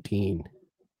 919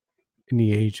 in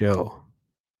the AHL.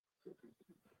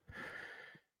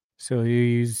 So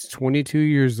he's 22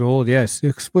 years old. Yeah,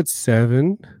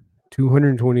 6'7",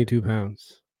 222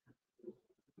 pounds.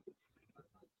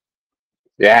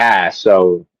 Yeah,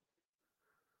 so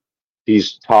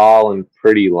he's tall and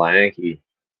pretty lanky.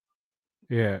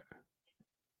 Yeah.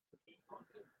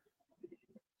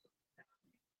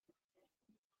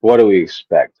 What do we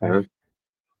expect, huh?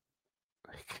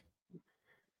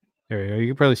 There you go. You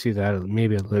can probably see that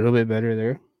maybe a little bit better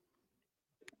there.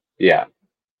 Yeah.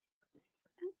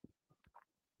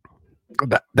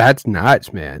 That's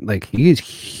nuts, man. Like, he is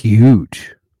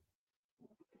huge.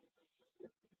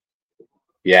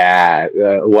 Yeah.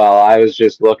 Well, I was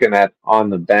just looking at on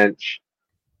the bench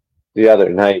the other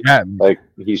night. Yeah. Like,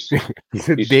 he big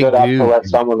stood up to let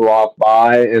someone walk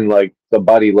by, and, like, the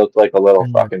buddy looked like a little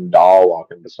fucking doll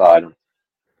walking beside him.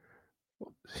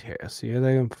 Yeah, see if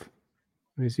I can...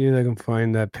 Let me see if I can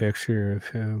find that picture of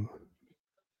him.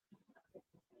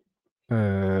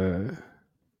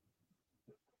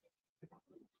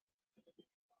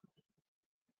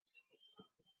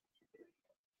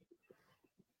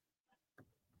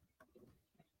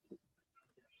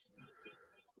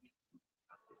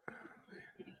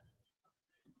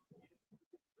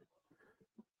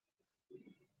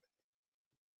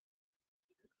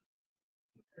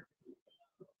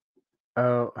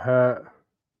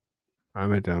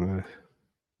 I'm a dumbass.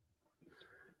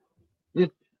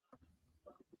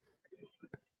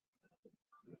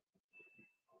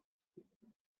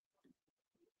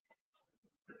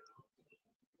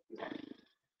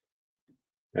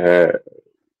 All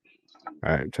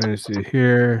right, trying to see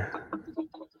here.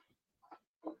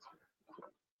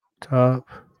 Top.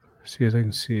 See if I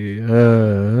can see.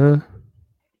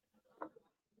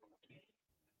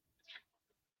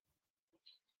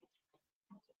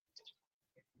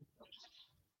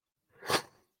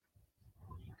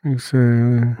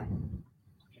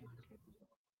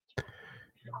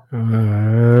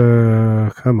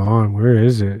 Come on, where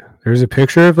is it? There's a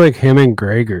picture of like him and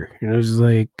Gregor. You know, it's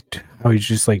like how he's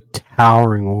just like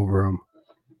towering over him.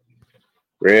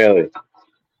 Really?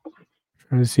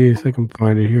 Trying to see if I can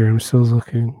find it here. I'm still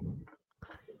looking.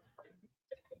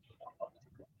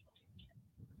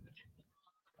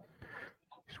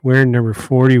 He's wearing number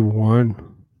 41.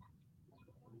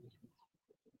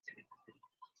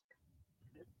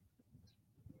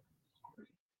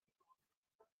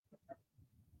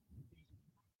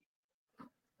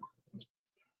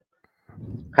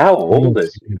 How old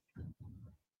is he?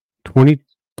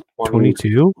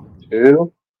 22?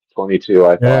 22,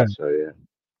 I thought so, yeah.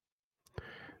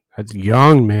 That's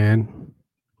young, man.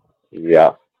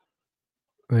 Yeah.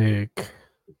 Like,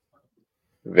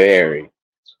 very.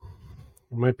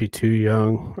 Might be too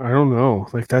young. I don't know.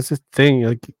 Like, that's the thing.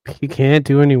 Like, he can't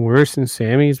do any worse than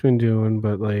Sammy's been doing,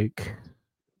 but like,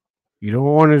 you don't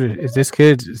want to. If this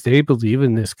kid, they believe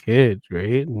in this kid,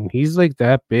 right? And he's like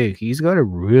that big. He's got a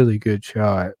really good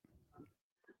shot.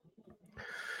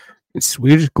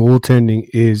 Swedish goaltending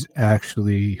is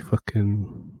actually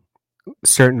fucking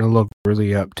starting to look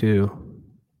really up too.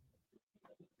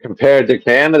 Compared to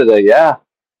Canada, yeah.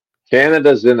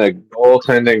 Canada's in a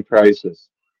goaltending crisis.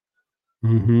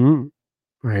 Mm-hmm.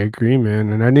 I agree,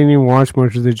 man. And I didn't even watch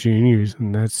much of the juniors,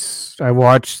 and I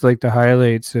watched like the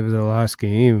highlights of the last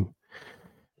game,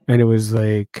 and it was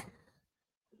like,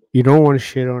 you don't want to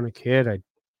shit on a kid.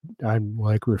 I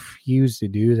like refuse to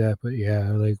do that, but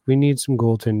yeah, like we need some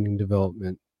goaltending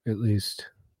development at least.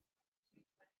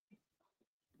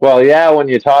 Well, yeah, when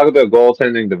you talk about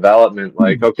goaltending development,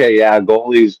 like, okay, yeah, a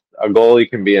goalie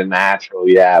can be a natural,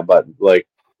 yeah, but like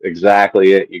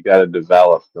exactly it, you got to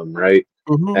develop them, right?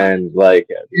 Mm-hmm. And like,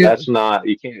 that's not,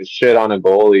 you can't shit on a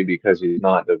goalie because he's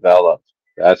not developed.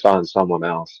 That's on someone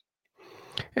else.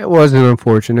 It was an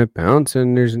unfortunate bounce,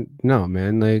 and there's no,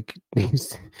 man, like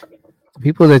these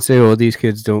people that say, "Oh, these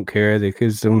kids don't care. The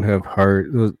kids don't have heart."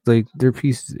 Like, they're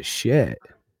pieces of shit.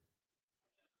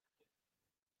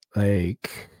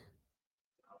 Like,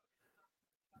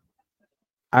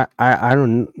 I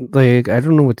don't like. I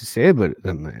don't know what to say about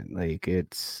them, man. Like,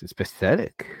 it's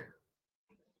pathetic.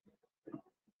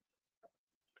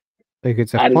 Like,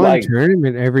 it's a fun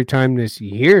tournament every time this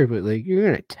year, but like, you're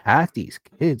gonna attack these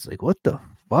kids. Like, what the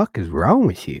fuck is wrong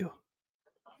with you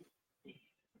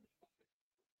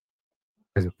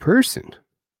as a person,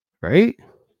 right?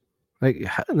 Like,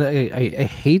 I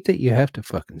hate that you have to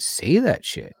fucking say that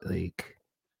shit. Like,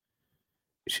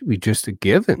 it should be just a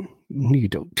given. You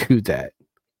don't do that.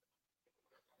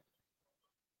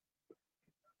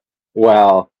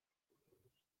 Well,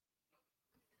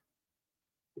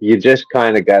 you just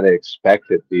kind of got to expect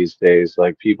it these days.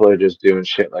 Like, people are just doing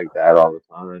shit like that all the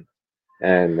time.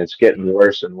 And it's getting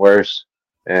worse and worse.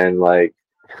 And, like,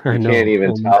 you can't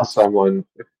even tell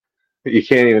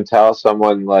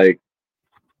someone, like,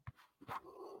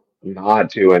 not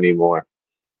to anymore.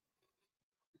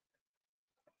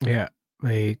 Yeah.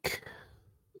 Like,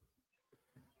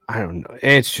 I don't know.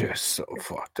 It's just so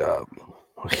fucked up.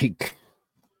 Like,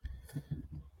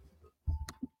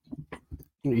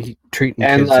 treating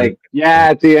and kids like, yeah,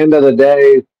 at the end of the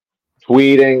day,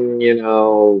 tweeting, you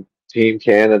know, Team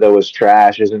Canada was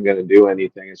trash isn't going to do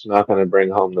anything. It's not going to bring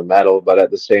home the medal, but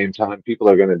at the same time, people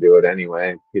are going to do it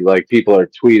anyway. Like, people are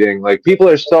tweeting, like, people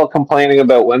are still complaining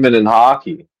about women in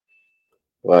hockey.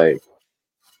 Like,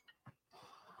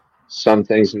 some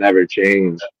things never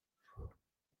change.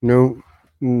 No,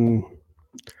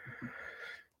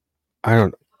 I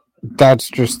don't. That's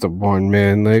just the one,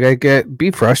 man. Like,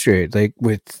 be frustrated. Like,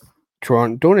 with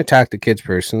Toronto, don't attack the kids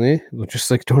personally. Just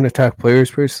like, don't attack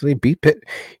players personally.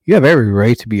 You have every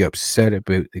right to be upset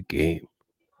about the game.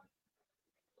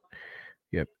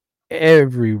 You have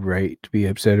every right to be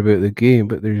upset about the game,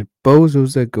 but there's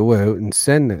bozos that go out and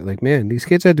send it. Like, man, these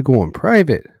kids had to go on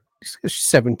private. These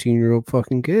 17-year-old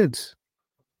fucking kids.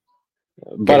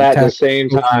 But at the same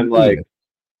time, like,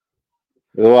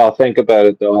 well, think about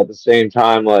it though. At the same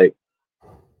time, like,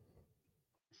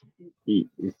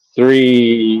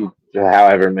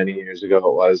 however many years ago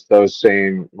it was,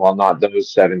 not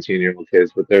those 17-year-old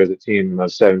kids, but there was a team of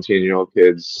 17-year-old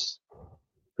kids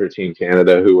for Team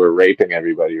Canada who were raping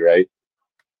everybody, right?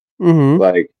 Mm-hmm.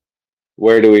 Like,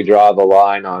 where do we draw the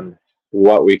line on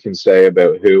what we can say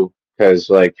about who? Because,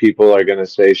 like, people are going to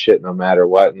say shit no matter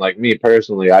what. And, like, me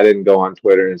personally, I didn't go on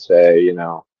Twitter and say, you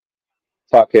know,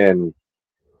 fucking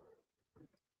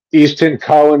Easton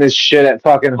Cohen is shit at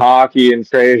fucking hockey and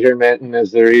Fraser Minton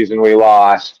is the reason we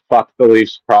lost. Fuck the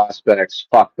Leafs prospects.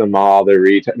 Fuck them all.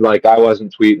 Like, I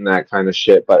wasn't tweeting that kind of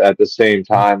shit. But at the same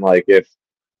time, like, if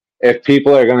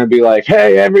people are going to be like,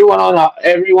 hey,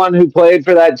 everyone who played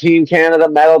for that Team Canada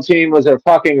medal team was a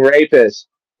fucking rapist,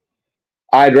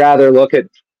 I'd rather look at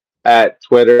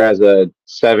Twitter as a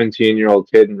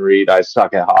 17-year-old kid and read, I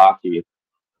suck at hockey.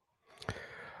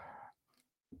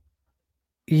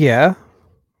 Yeah.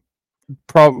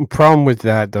 Problem with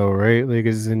that though, right? Like,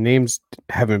 is the names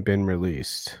haven't been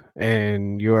released,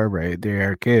 and you are right, they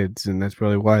are kids, and that's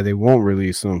probably why they won't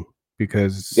release them,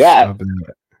 because of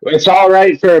that. It's all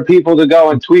right for people to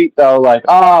go and tweet though, like,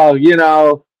 oh, you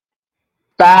know,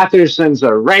 Batherson's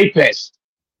a rapist.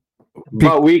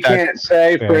 But we can't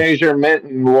say Fraser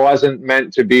Minton wasn't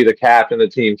meant to be the captain of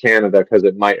Team Canada because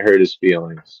it might hurt his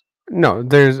feelings. No,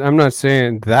 I'm not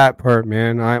saying that part,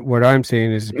 man. What I'm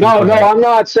saying is no, I'm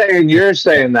not saying you're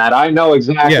saying that. I know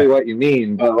exactly what you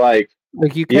mean, but like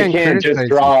you can't just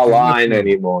draw a line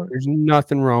anymore. There's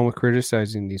nothing wrong with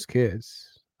criticizing these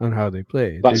kids on how they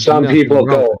play. But some people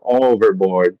go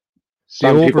overboard.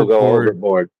 Some people go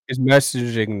overboard. Is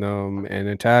messaging them and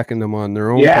attacking them on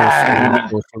their own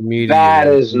social media. That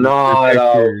is not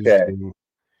okay.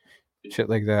 Shit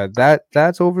like that.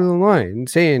 That's over the line.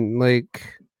 Saying, like,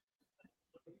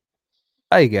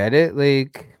 I get it.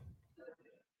 Like,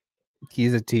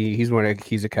 he's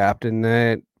a captain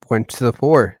that went to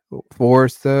the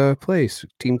fourth place.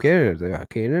 Team Canada.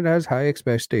 Canada has high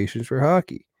expectations for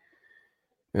hockey,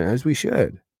 as we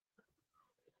should.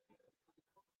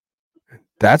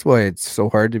 That's why it's so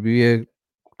hard to be a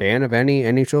fan of any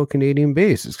NHL Canadian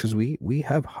base, is because we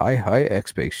have high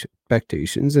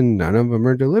expectations and none of them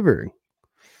are delivering.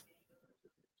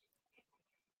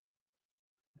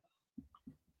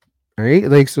 Right?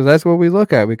 Like, so that's what we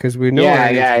look at, because we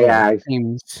know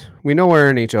teams. We know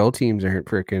our NHL teams aren't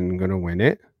freaking gonna win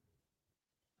it.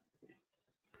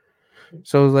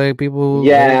 So, like, people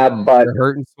but are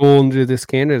hurting soul into this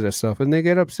Canada stuff, and they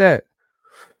get upset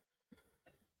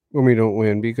when we don't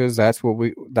win, because that's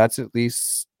at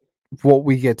least what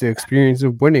we get to experience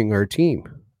of winning our team.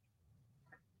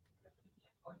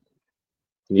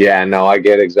 Yeah, no, I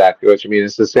get exactly what you mean.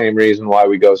 It's the same reason why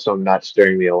we go so nuts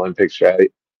during the Olympics,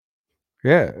 right?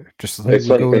 Yeah, just like it's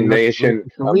like the nation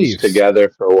comes together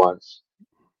for once.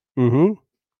 Mm-hmm.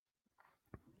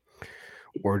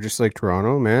 we're just like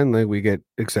Toronto, man. Like, we get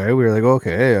excited. We were like,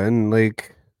 okay. And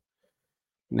like,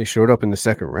 they showed up in the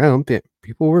second round.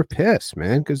 People were pissed,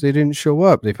 man, because they didn't show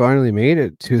up. They finally made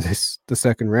it to the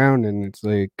second round. And it's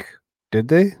like, did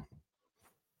they?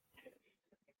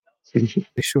 They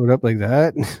showed up like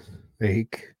that?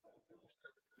 Like,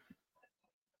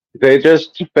 they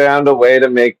just found a way to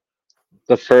make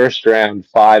the first round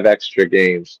 5 extra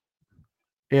games.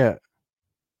 yeah.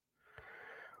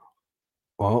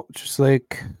 Well, just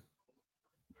like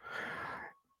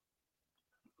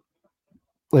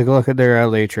look at their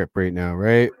LA trip right now,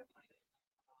 right?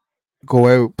 Go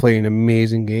out, play an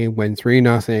amazing game, win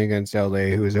 3-0 against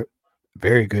LA, who is a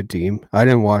very good team. I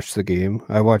didn't watch the game.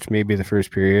 I watched maybe the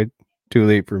first period. Too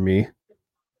late for me.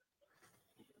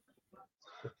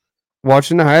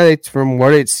 Watching the highlights, from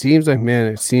what it seems like, man,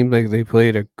 it seemed like they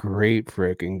played a great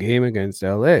freaking game against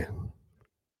LA.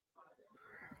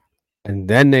 And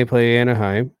then they play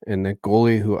Anaheim, and the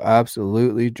goalie who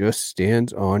absolutely just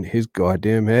stands on his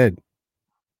goddamn head.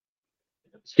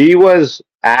 He was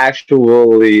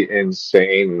actually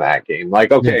insane that game.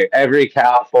 Like, okay, every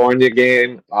California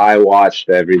game, I watched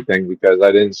everything because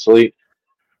I didn't sleep.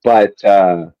 But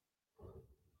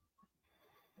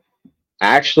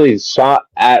actually, saw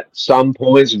at some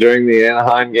points during the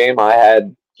Anaheim game, I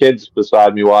had kids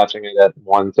beside me watching it at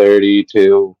 1:30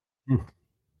 too.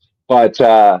 But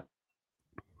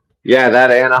yeah,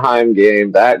 that Anaheim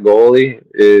game, that goalie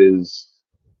is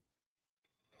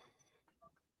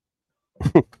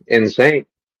insane.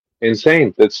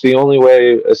 Insane. That's the only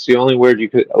way. It's the only word you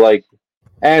could like.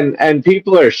 And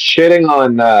people are shitting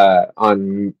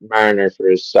on Marner for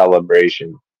his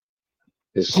celebration.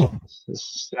 His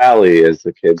Sally, as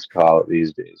the kids call it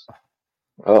these days.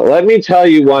 Let me tell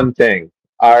you one thing.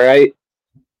 All right,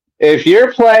 if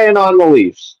you're playing on the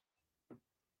Leafs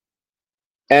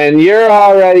and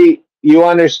you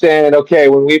understand. Okay,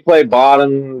 when we play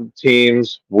bottom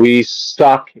teams, we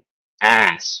suck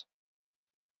ass.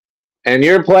 And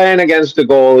you're playing against a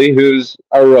goalie who's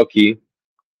a rookie,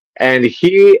 and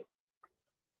he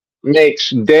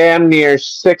makes damn near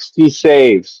 60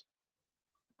 saves.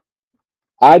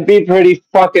 I'd be pretty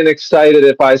fucking excited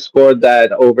if I scored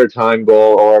that overtime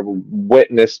goal or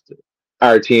witnessed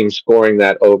our team scoring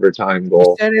that overtime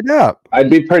goal. Set it up. I'd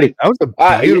be pretty. That was a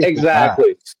beautiful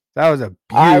exactly. pass. That was a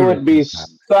beautiful I would be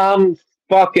pass. some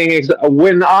fucking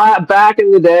when I back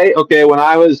in the day. Okay, when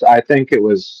I think it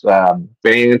was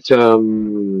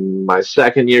Bantam, my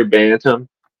second year Bantam.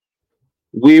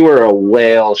 We were a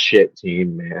whale shit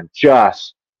team, man.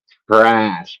 Just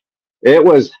trash. It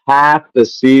was half the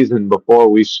season before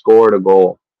we scored a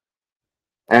goal.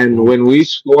 And when we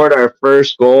scored our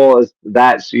first goal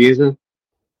that season,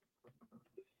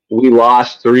 we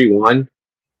lost 3-1.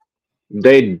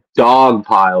 They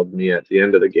dogpiled me at the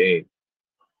end of the game.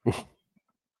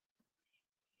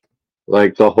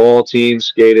 Like, the whole team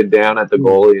skated down at the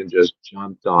goalie and just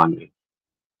jumped on me.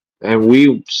 And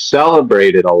we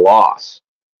celebrated a loss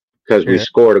because we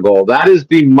scored a goal. That is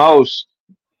the most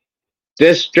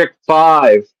District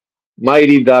 5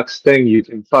 Mighty Ducks thing you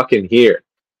can fucking hear.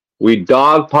 We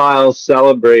dogpile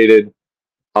celebrated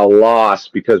a loss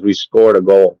because we scored a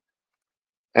goal.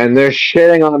 And they're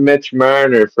shitting on Mitch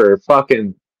Marner for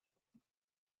fucking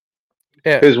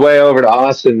his way over to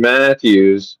Austin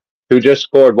Matthews, who just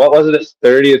scored, what was it, his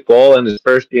 30th goal and his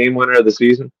first game winner of the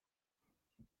season?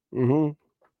 Mm-hmm.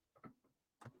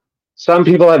 Some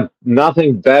people have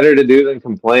nothing better to do than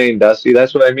complain, Dusty.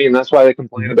 That's what I mean. That's why they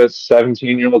complain about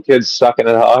 17-year-old kids sucking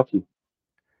at hockey.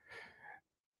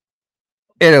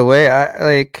 In a way, I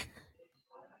like,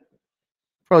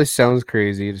 probably sounds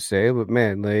crazy to say, but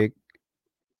man, like,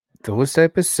 those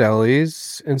type of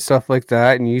sellies and stuff like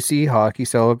that, and you see hockey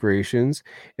celebrations,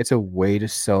 it's a way to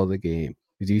sell the game.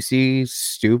 If you see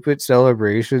stupid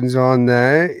celebrations on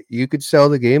that, you could sell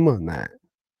the game on that.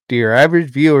 To your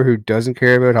average viewer who doesn't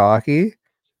care about hockey,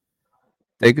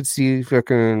 they could see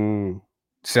fucking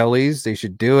sellies. They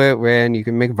should do it when you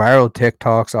can make viral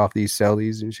TikToks off these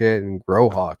sellies and shit and grow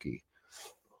hockey.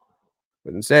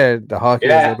 But instead, the hockey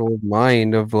has that old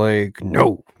mind of like,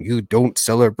 no, you don't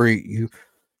celebrate. You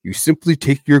simply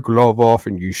take your glove off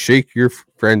and you shake your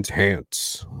friend's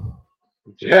hands.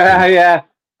 Yeah.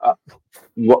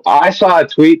 Well, I saw a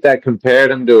tweet that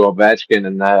compared him to Ovechkin,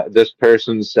 and this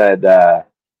person said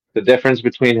the difference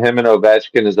between him and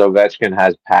Ovechkin is Ovechkin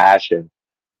has passion.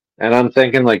 And I'm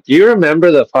thinking, like, do you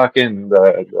remember the fucking...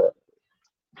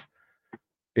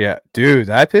 Yeah, dude,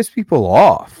 that pissed people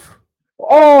off.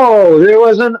 Oh, there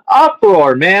was an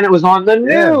uproar, man. It was on the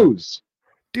news.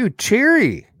 Dude,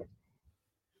 Cherry.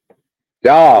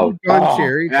 John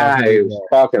Cherry. Yeah, he was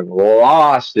fucking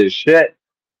lost his shit.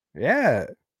 Yeah.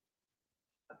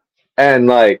 And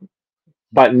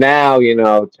but now,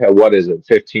 what is it?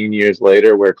 15 years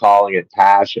later, we're calling it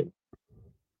passion.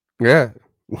 Yeah.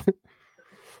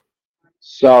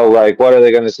 So, what are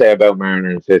they going to say about Marner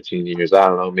in 15 years? I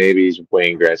don't know. Maybe he's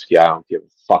Wayne Gretzky. I don't give a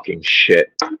fucking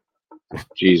shit.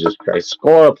 Jesus Christ.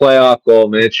 Score a playoff goal,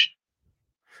 Mitch.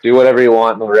 Do whatever you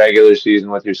want in the regular season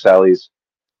with your sellies.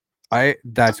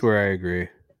 That's where I agree.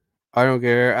 I don't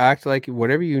care. Act like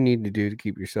whatever you need to do to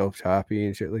keep yourself happy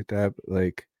and shit like that.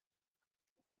 But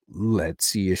let's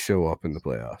see you show up in the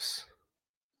playoffs.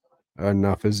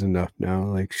 Enough is enough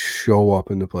now. Show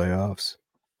up in the playoffs.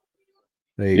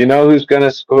 You know who's gonna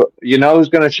score? You know who's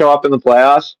gonna show up in the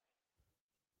playoffs?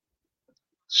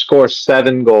 Score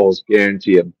 7 goals,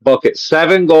 guarantee it. Book it.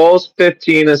 7 goals,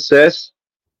 15 assists.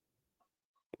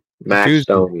 Max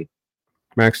Domi.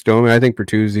 Max Domi. I think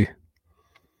Bertuzzi.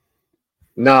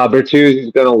 No,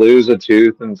 Bertuzzi's gonna lose a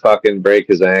tooth and fucking break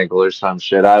his ankle or some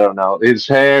shit. I don't know. His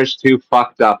hair's too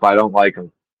fucked up. I don't like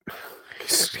him.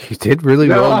 He did really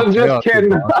well. I'm just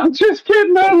kidding. I'm just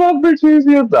kidding. I love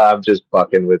Bertuzzi. I'm just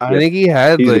fucking with you. I think he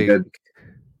had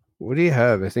what do you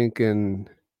have? I think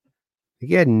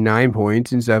he had 9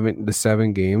 points in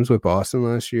 7 games with Boston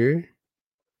last year.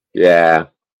 Yeah.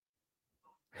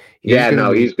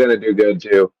 He's gonna do good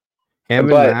too. Him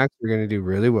and Max are gonna do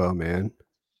really well, man.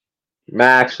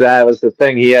 Max, that was the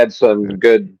thing. He had some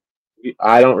good.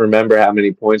 I don't remember how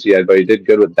many points he had, but he did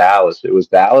good with Dallas. It was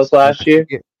Dallas last year.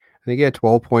 I think he had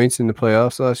 12 points in the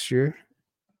playoffs last year.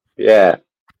 Yeah.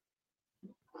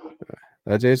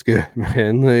 That is good,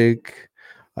 man.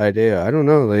 I don't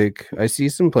know. I see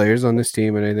some players on this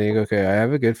team and I think, okay, I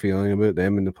have a good feeling about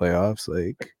them in the playoffs.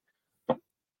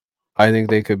 I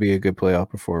think they could be a good playoff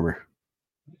performer.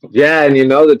 Yeah, and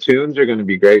the tunes are going to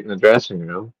be great in the dressing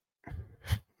room.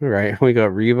 All right. We got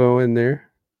Revo in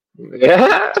there.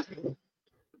 Yeah.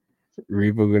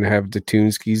 Revo going to have the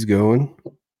tune skis going.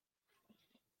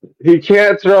 He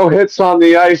can't throw hits on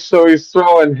the ice, so he's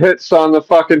throwing hits on the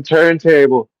fucking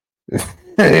turntable.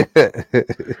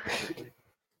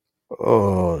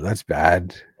 Oh, that's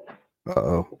bad.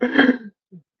 Uh-oh.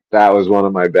 That was one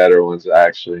of my better ones,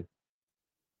 actually.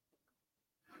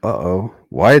 Uh-oh.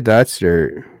 Why did that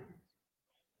start?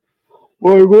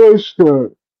 Why was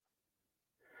that?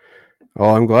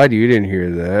 Oh, I'm glad you didn't hear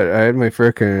that. I had my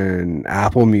frickin'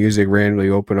 Apple Music randomly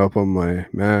open up on my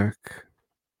Mac.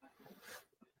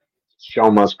 Show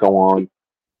must go on.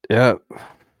 Yep.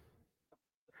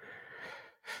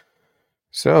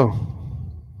 So,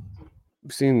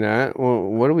 we've seen that. Well,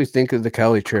 what do we think of the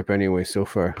Cali trip anyway so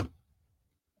far?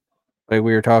 We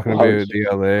were talking about the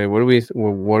LA.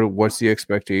 What's the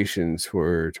expectations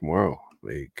for tomorrow?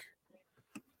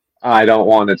 I don't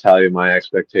want to tell you my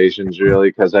expectations really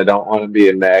because I don't want to be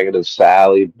a negative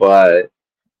Sally, but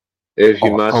if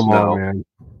you must know, man.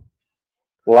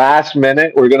 Last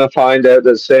minute, we're going to find out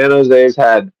that San Jose's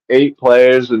had 8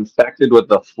 players infected with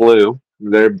the flu.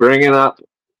 They're bringing up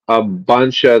a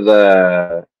bunch of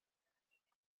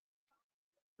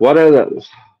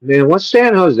what's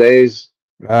San Jose's?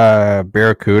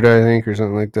 Barracuda, I think, or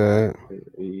something like that.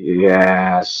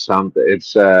 Yeah, something.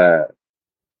 It's a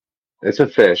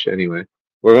fish anyway.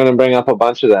 We're going to bring up a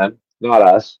bunch of them. Not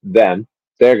us, them.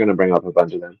 They're going to bring up a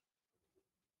bunch of them.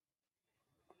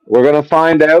 We're going to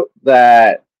find out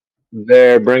that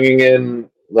they're bringing in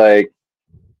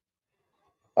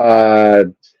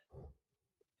ECHL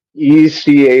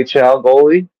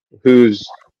goalie who's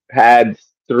had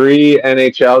 3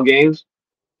 NHL games,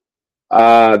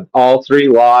 all 3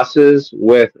 losses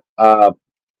with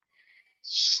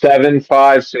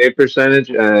 7.5 save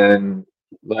percentage and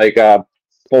a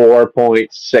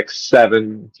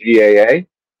 4.67 GAA,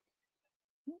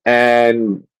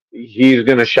 and he's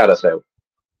going to shut us out.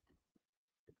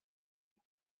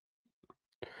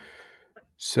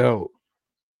 So,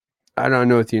 I don't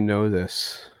know if you know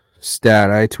this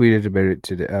stat. I tweeted about it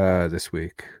today, this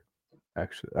week.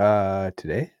 Actually,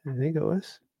 today I think it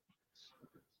was.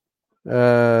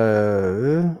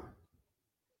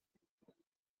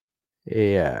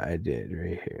 Yeah, I did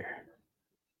right here.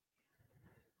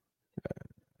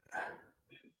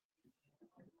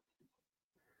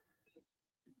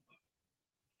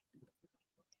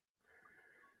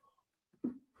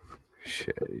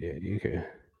 Shit, yeah, you can.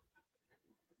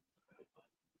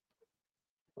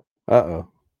 Uh-oh.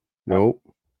 Nope.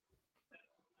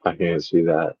 I can't see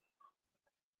that.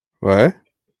 What?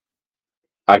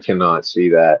 I cannot see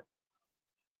that.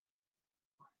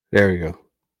 There we go.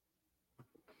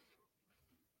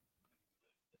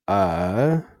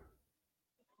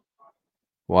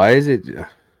 Why is it? So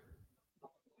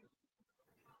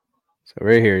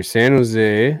right here, San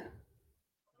Jose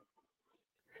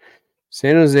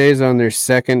San Jose is on their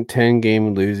second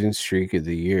 10-game losing streak of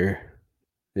the year.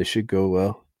 This should go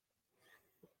well.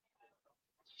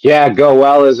 Yeah, go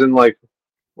well as in like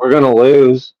we're gonna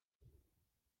lose.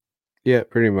 Yeah,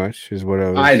 pretty much is what I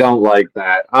was. I don't like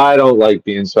that. I don't like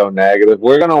being so negative.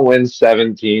 We're gonna win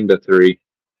 17-3.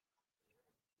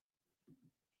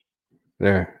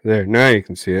 There. Now you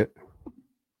can see it.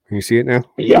 Can you see it now?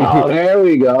 Yeah, there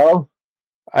we go.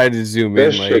 I had to zoom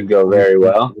This in. should go very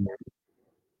well.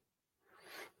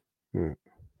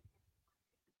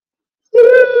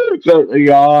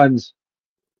 Yawns.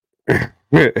 Man,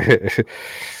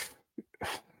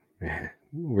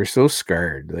 we're so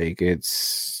scarred. Like,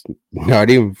 it's not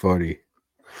even funny.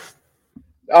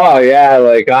 Oh yeah,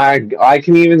 like I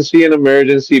can even see an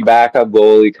emergency backup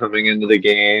goalie coming into the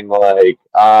game. Like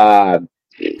I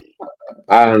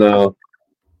don't know,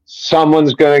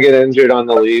 someone's gonna get injured on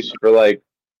the Leafs for like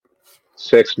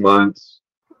 6 months.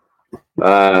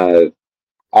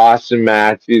 Austin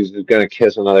Matthews is gonna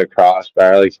kiss another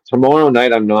crossbar. Like tomorrow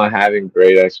night, I'm not having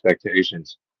great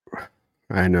expectations.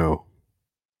 I know.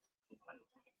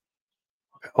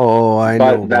 Oh, I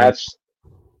know. But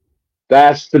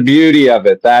that's the beauty of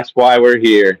it. That's why we're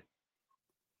here.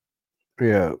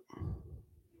 Yeah.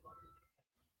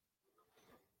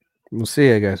 We'll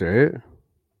see, I guess, right?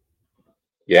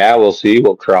 Yeah, we'll see.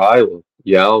 We'll cry. We'll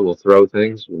yell. We'll throw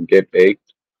things. We'll get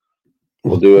baked.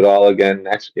 We'll do it all again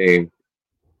next game.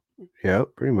 Yeah,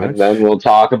 pretty much. And then we'll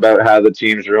talk about how the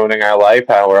team's ruining our life,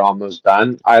 how we're almost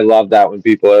done. I love that when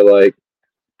people are like,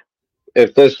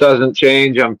 if this doesn't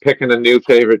change, I'm picking a new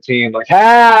favorite team. Like,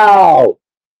 how?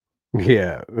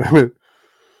 Yeah.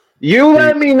 You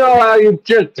let me know how you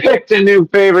just picked a new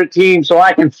favorite team so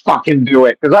I can fucking do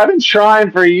it. Because I've been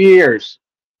trying for years.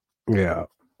 Yeah.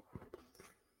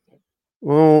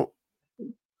 Well,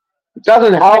 it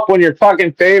doesn't help when your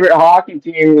fucking favorite hockey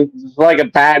team is like a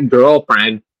bad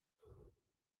girlfriend.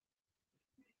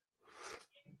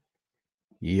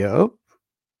 Yep.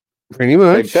 Pretty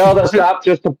much. They build us up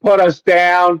just to put us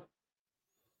down.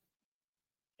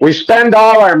 We spend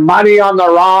all our money on the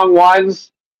wrong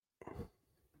ones.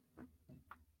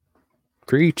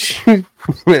 Preach.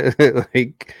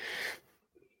 Like,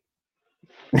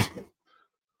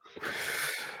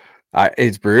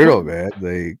 it's brutal, man.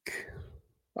 Like,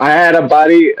 I had a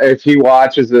buddy, if he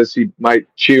watches this, he might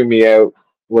chew me out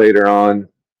later on.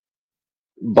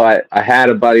 But I had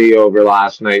a buddy over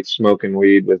last night smoking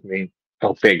weed with me.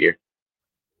 Go figure.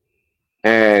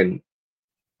 And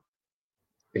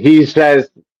he says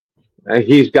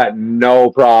he's got no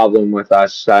problem with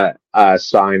us signing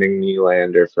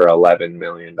Nylander for $11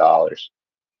 million.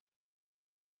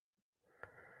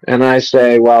 And I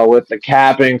say, well, with the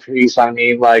cap increase, I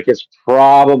mean, like, it's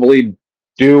probably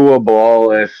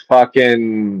doable if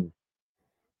fucking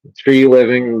Tree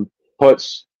Living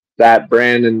puts that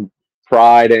Brandon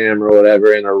Prydam or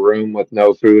whatever in a room with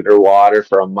no food or water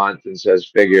for a month and says,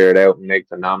 figure it out and make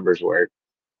the numbers work.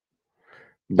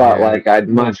 But yeah. like, I'd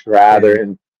much rather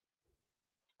him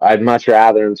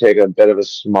take a bit of a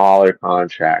smaller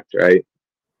contract, right?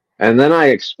 And then I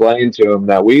explained to him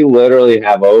that we literally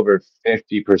have over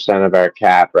 50% of our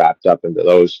cap wrapped up into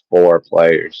those 4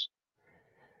 players.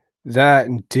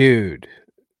 That dude,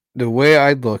 the way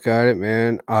I'd look at it,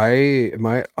 man, I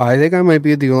think I might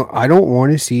be the only. I don't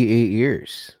want to see 8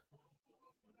 years.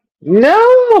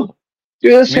 No,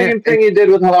 do the same thing you did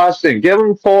with Austin. Give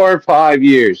him 4 or 5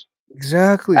 years.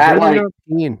 Exactly. At You're like, not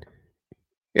paying.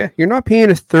 Yeah, you're not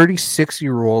paying a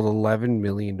 36-year-old $11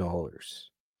 million.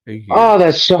 Oh,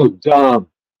 that's so dumb.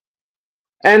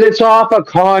 And it's off a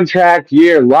contract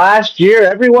year. Last year,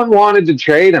 everyone wanted to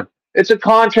trade him. It's a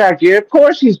contract year. Of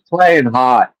course he's playing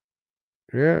hot.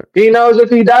 Yeah. He knows if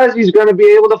he does, he's going to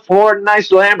be able to afford a nice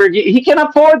Lamborghini. He can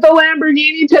afford the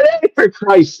Lamborghini today, for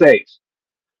Christ's sake.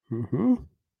 Mm-hmm.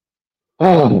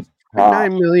 Oh,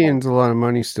 $9 million's a lot of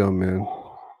money still, man.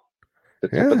 The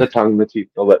tip of the tongue, the teeth,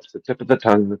 the lips. The tip of the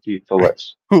tongue, the teeth, the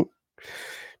lips.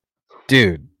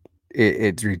 Dude,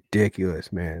 it's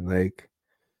ridiculous, man. Like,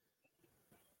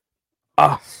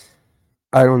 I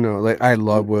don't know. Like, I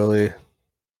love Willie.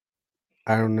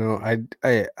 I don't know.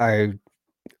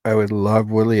 I would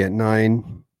love Willie at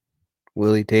 9.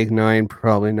 Will he take 9?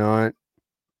 Probably not.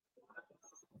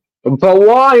 But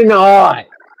why not?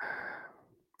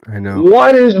 I know.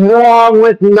 What is wrong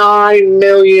with $9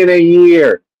 million a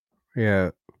year? Yeah.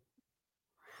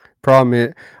 Problem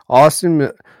is, Austin.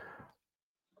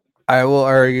 I will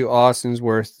argue Austin's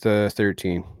worth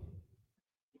 13.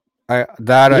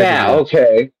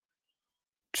 Okay.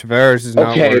 Tavares is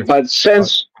not worth. But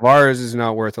since Tavares is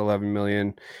not worth 11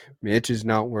 million, Mitch is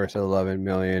not worth 11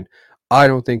 million. I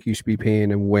don't think you should be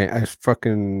paying a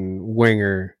fucking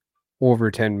winger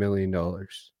over $10 million.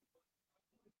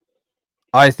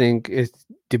 I think it's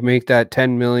to make that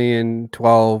 10 million,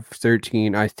 12,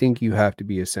 13, I think you have to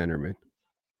be a centerman.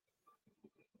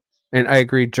 And I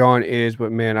agree John is,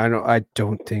 but man, I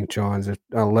don't think John's an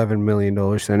 $11 million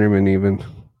centerman even.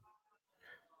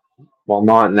 Well,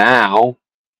 not now.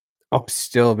 Oh,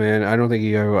 still, man. I don't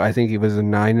think I think he was a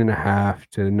 9.5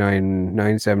 to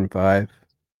 9.75.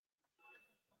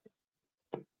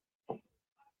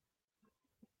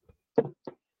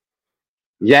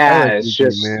 Yeah, like it's you,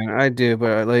 just man. I do,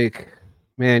 but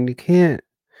man, you can't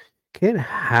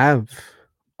have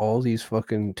all these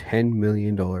fucking $10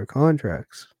 million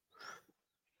contracts.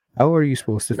 How are you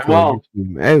supposed to fill your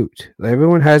team out?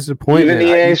 Everyone has the point. Even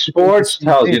EA Sports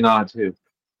tells you not to.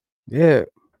 Yeah.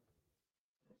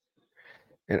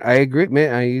 And I agree,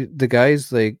 man. The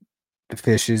guys like the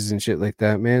Fishes and shit like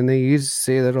that, man, they used to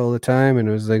say that all the time, and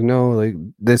it was like, no, like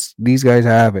these guys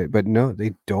have it, but no,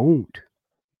 they don't.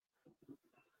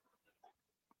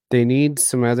 They need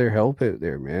some other help out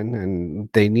there, man, and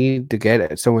they need to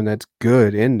get someone that's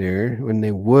good in there when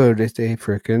they would if they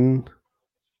freaking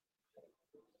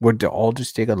would all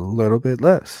just take a little bit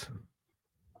less.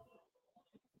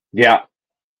 Yeah.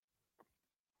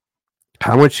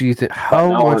 How much do you think?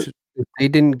 How much if they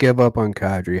didn't give up on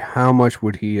Kadri? How much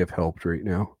would he have helped right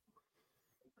now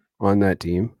on that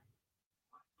team?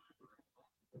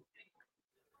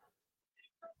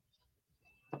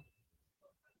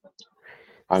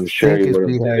 I'm sure he would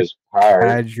have played his part.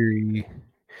 Kadri,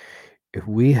 if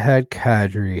we had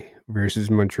Kadri versus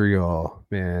Montreal,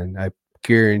 man, I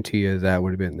guarantee you that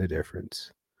would have been the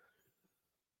difference.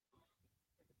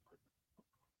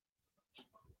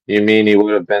 You mean he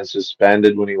would have been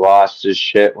suspended when he lost his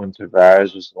shit when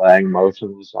Tavares was laying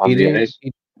motionless on the ice?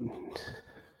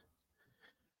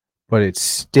 But it's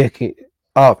sticking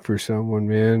up for someone,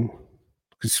 man.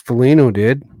 Because Foligno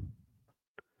did.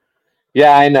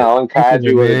 Yeah, I know. And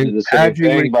Kadri would have did the same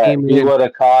thing, but he would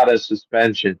have caught a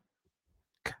suspension.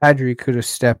 Kadri could have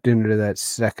stepped into that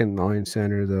second line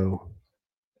center, though.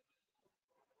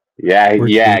 Yeah,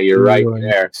 you're right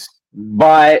there.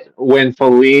 But when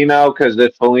Foligno, because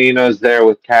if Foligno's there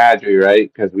with Kadri,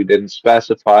 right? Because we didn't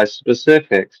specify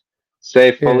specifics.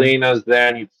 Say Foligno's there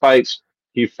and he fights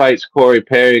Corey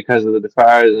Perry because of the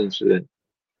Tavares incident.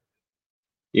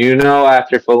 You know,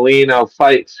 after Foligno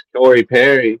fights Corey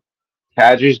Perry,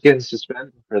 Kadri's getting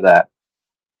suspended for that.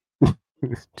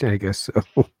 I guess so.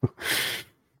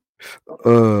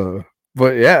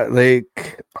 But yeah,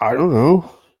 like I don't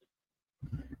know.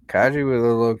 Kadri would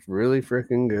have looked really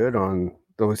freaking good on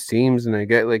those teams, and I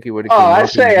get like he would have. Oh, I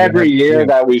say every year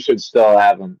that we should still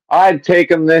have him. I'd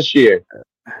take him this year.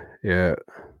 Yeah.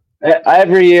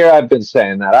 Every year I've been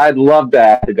saying that. I'd love to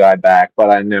have the guy back, but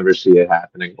I never see it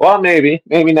happening. Well, maybe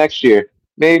next year.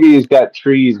 Maybe he's got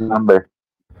Tree's number.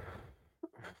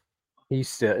 He's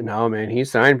still man. He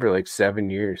signed for like 7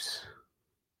 years.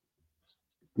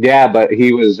 Yeah, but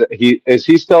is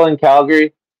he still in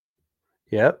Calgary?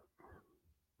 Yep.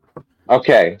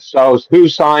 Okay, so who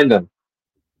signed him?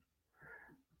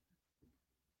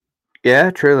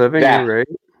 Yeah, Treliving, you're right.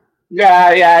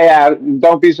 Yeah.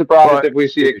 Don't be surprised if we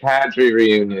see a Kadri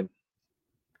reunion.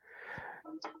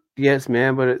 Yes,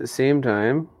 man, but at the same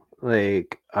time,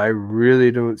 like, I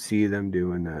really don't see them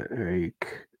doing that.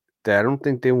 Like, I don't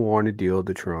think they want to deal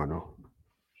with Toronto.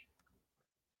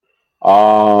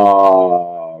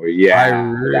 Oh, yeah. I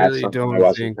really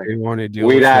don't think they want to deal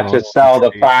with We'd have to sell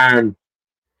the farm.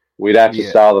 We'd have to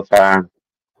sell the farm.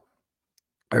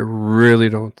 I really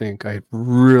don't think. I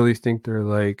really think they're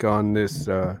like on this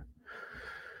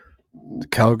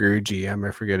Calgary GM.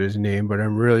 I forget his name, but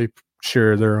I'm really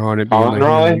sure they're on it. Being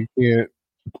like, no,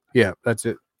 yeah, that's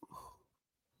it.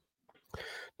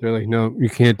 They're like, no, you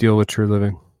can't deal with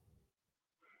Treliving.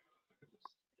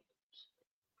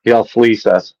 He'll fleece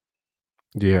us.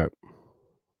 Yeah.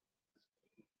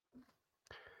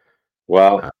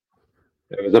 Well,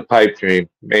 it was a pipe dream.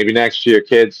 Maybe next year,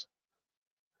 kids.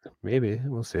 Maybe.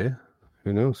 We'll see.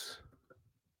 Who knows?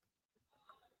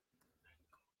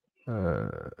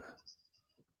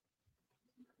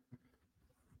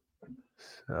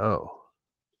 So.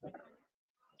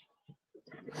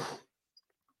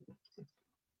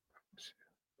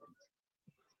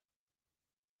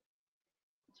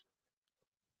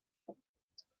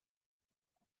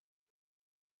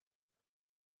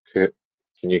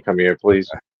 Can you come here, please?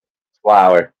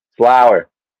 Flower.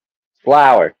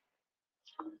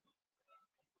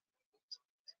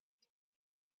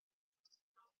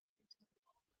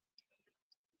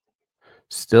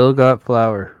 Still got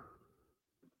Flower.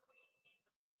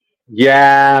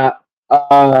 Yeah.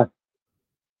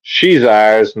 She's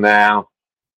ours now.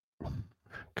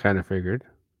 kind of figured.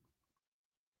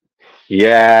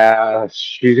 Yeah,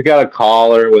 she's got a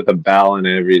collar with a bell and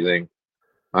everything.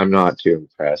 I'm not too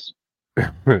impressed.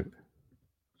 But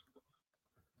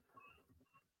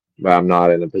I'm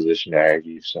not in a position to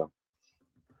argue, so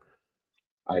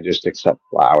I just accept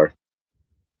flour.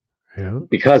 Yeah.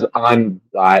 Because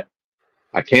I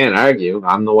can't argue.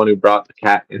 I'm the one who brought the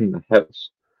cat in the house.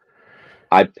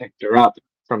 I picked her up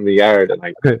from the yard and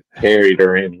I carried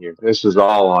her in here. This is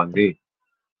all on me.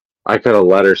 I could have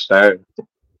let her start.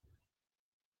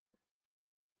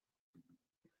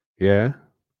 Yeah.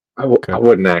 I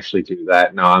wouldn't actually do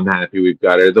that. No, I'm happy we've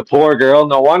got her. The poor girl,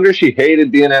 no wonder she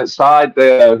hated being outside.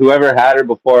 Whoever had her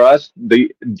before us, they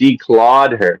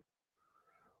declawed her.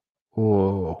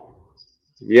 Whoa.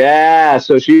 Yeah,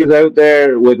 so she was out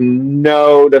there with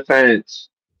no defense.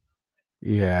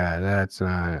 Yeah, that's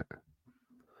not.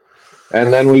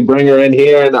 And then we bring her in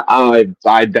here, and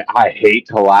I hate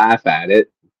to laugh at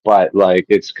it, but like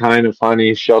it's kind of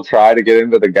funny. She'll try to get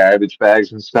into the garbage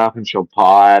bags and stuff, and she'll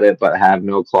paw at it, but have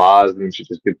no claws, and then she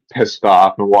just gets pissed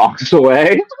off and walks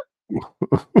away.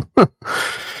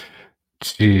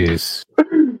 Jeez.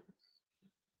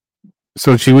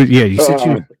 So she would, yeah. You said she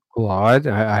was clawed.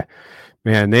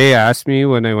 Man, they asked me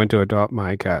when I went to adopt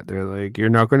my cat. They're like, "You're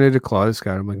not going to declaw this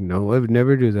cat." I'm like, "No, I would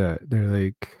never do that." They're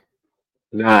like,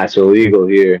 "Nah, it's illegal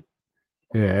here."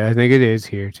 Yeah, I think it is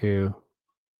here too.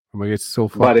 I'm like, it's so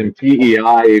funny. But in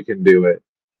PEI, you can do it.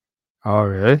 Oh,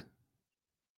 really?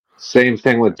 Same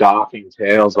thing with docking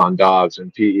tails on dogs.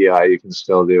 In PEI, you can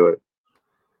still do it.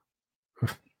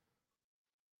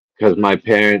 Because my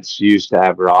parents used to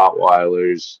have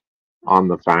Rottweilers on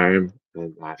the farm,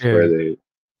 and that's where they.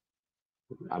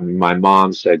 I mean, my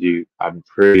mom said I'm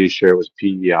pretty sure it was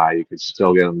PEI. You could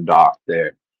still get them docked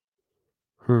there.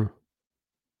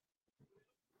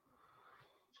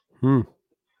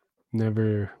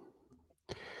 Never.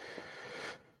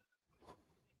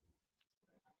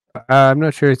 I'm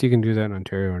not sure if you can do that in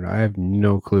Ontario or not. I have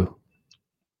no clue.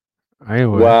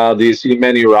 Well, do you see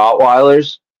many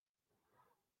Rottweilers?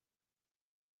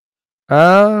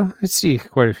 I see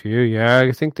quite a few. Yeah,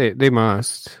 I think they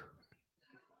must.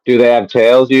 Do they have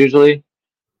tails usually?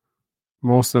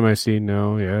 Most of them I see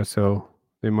no. Yeah, so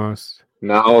they must.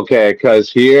 No, okay,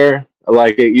 because here,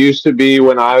 like it used to be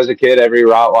when I was a kid, every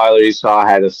Rottweiler you saw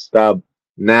had a stub.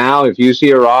 Now, if you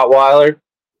see a Rottweiler,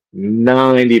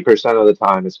 90% of the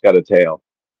time it's got a tail.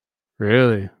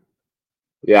 Really?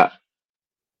 Yeah.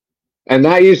 And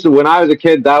that used to, when I was a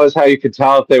kid, that was how you could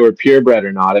tell if they were purebred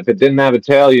or not. If it didn't have a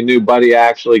tail, you knew Buddy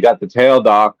actually got the tail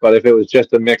docked. But if it was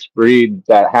just a mixed breed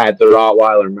that had the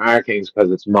Rottweiler markings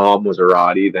because its mom was a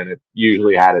Rottie, then it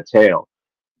usually had a tail.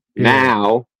 Yeah.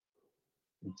 Now,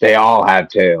 they all have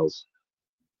tails.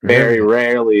 Very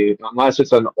rarely, unless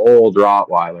it's an old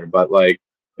Rottweiler. But like,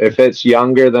 if it's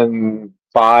younger than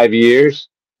 5 years,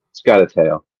 it's got a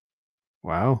tail.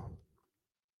 Wow.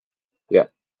 Yeah,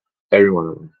 every one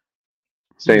of them.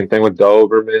 Same thing with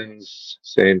Dobermans.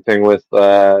 Same thing with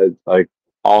like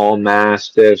all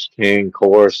Mastiffs, King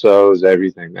Corsos,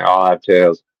 everything. They all have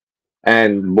tails.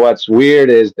 And what's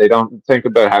weird is they don't think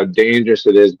about how dangerous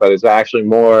it is, but it's actually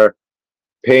more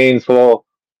painful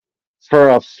for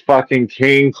a fucking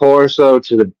King Corso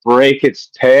to break its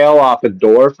tail off a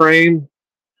door frame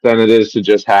than it is to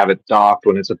just have it docked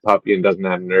when it's a puppy and doesn't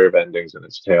have nerve endings in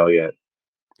its tail yet.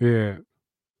 Yeah.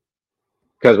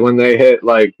 Because when they hit,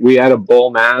 like, we had a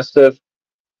bull mastiff,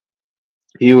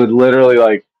 he would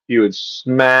literally, he would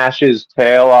smash his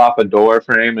tail off a door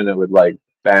frame and it would,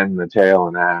 bend the tail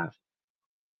in half.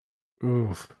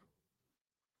 Oof.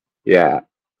 Yeah.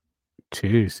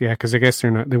 Jeez. Yeah, because I guess they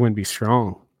wouldn't be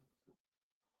strong.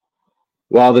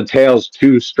 Well, the tail's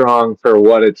too strong for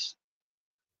what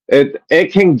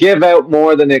it can give out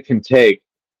more than it can take.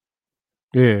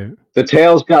 Yeah. The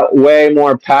tail's got way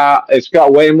more power. It's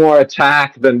got way more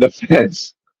attack than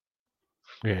defense.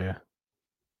 Yeah.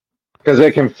 Because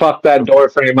it can fuck that door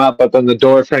frame up, but then the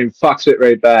door frame fucks it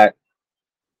right back.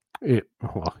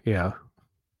 Well, yeah.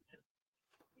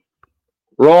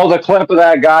 Roll the clip of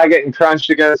that guy getting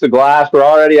crunched against the glass. We're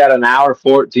already at an hour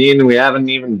 14, and we haven't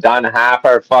even done half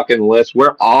our fucking list.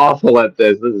 We're awful at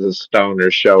this. This is a stoner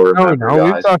show. Remember,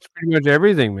 no, we've talked pretty much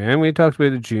everything, man. We talked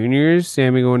about the juniors,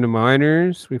 Sammy going to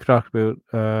minors. We've talked about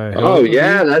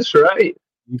yeah, that's right.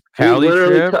 Cali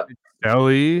trip,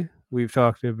 Kelly. We've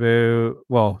talked about,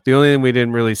 well, the only thing we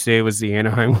didn't really say was the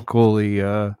Anaheim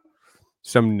goalie,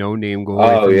 some no-name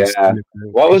goalie. Oh, yeah.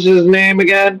 What was his name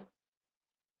again?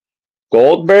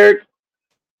 Goldberg?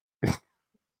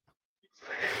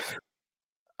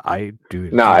 I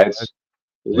do. No, it's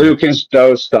Lucas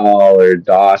Dostal or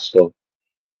Dostal.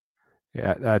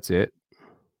 Yeah, that's it.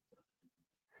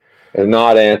 And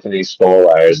not Anthony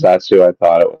Stolarz. That's who I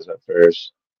thought it was at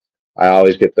first. I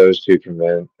always get those two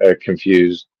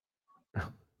confused.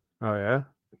 Oh, yeah?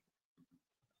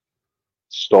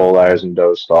 Stolarz and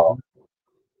Dostal.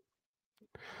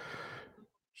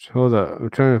 Hold up. I'm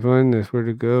trying to find this. Where'd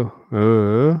it go?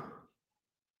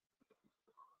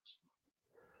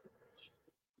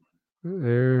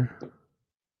 There.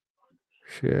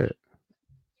 Shit.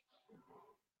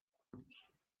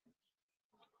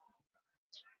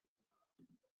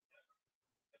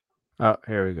 Oh,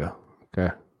 here we go.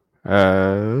 Okay.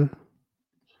 Right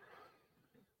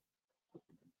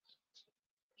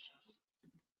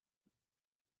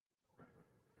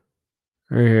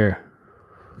here.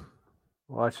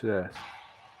 Watch this.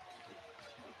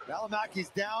 Valimaki's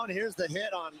down. Here's the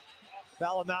hit on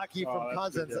Valimaki from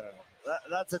Cousins.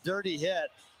 That's a dirty hit.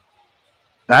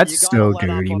 That's so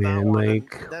dirty, man.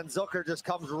 Like, then Zucker just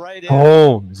comes right in.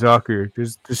 Oh, Zucker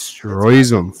just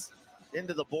destroys him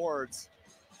into the boards.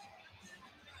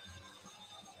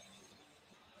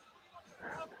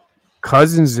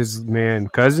 Cousins is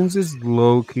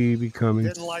low key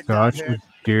becoming such a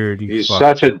dirty. He's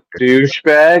such a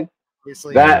douchebag.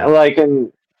 That like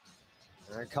in.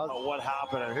 What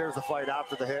happened? And here's the fight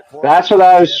after the hit. That's what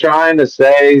I was trying to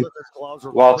say.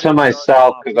 Well, to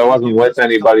myself, because I wasn't with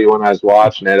anybody when I was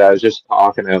watching it. I was just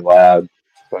talking out loud.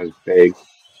 So I was big.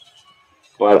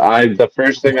 But the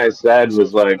first thing I said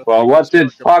was like, well, what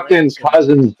did fucking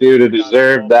Cousins do to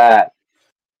deserve that?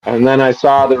 And then I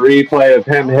saw the replay of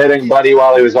him hitting Buddy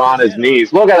while he was on his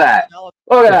knees. Look at that.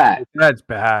 Look at that. That's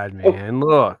bad, man.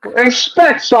 Look.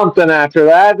 Expect something after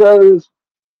that.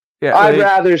 Yeah, I'd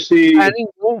rather see. And he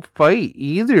won't fight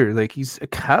either. Like, he's a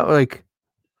cow. Like,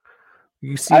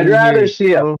 you see. I'd rather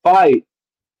see a fight,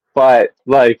 but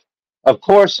like, of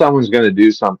course, someone's going to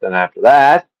do something after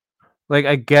that. Like,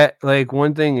 I get. Like,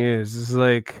 one thing is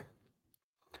like,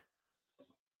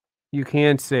 you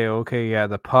can't say, okay, yeah,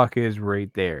 the puck is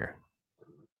right there,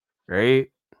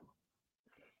 right?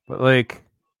 But like,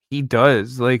 he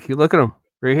does. Like, you look at him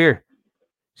right here.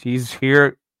 He's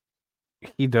here.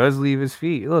 He does leave his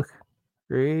feet. Look,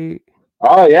 right?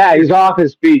 Oh yeah, he's off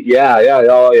his feet. Yeah.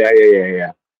 Oh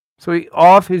yeah. So he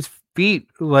off his feet,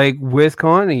 like with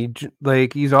Connie,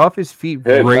 like he's off his feet.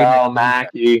 Right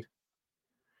Valimaki.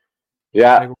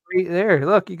 Yeah, like right there.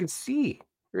 Look, you can see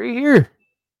right here.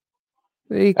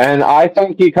 Like, and I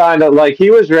think he kind of he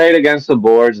was right against the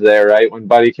boards there, right when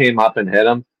Buddy came up and hit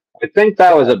him. I think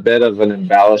that was a bit of an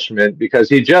embellishment because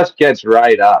he just gets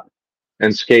right up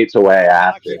and skates away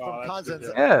after.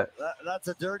 Yeah, that's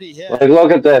a dirty hit. Like,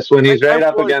 look at this when he's right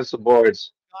up against the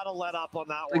boards. Gotta let up on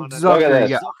that one. Look at this.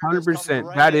 Yeah,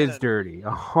 100%. That is dirty.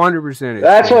 100%.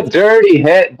 That's a dirty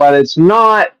hit, but it's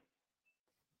not.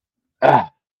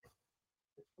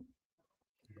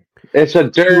 It's a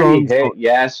dirty hit,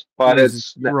 yes, but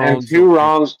and two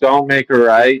wrongs don't make a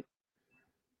right.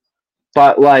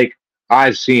 But like,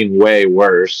 I've seen way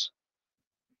worse.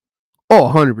 Oh,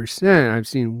 100%. I've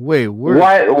seen way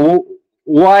worse.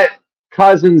 What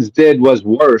Cousins did was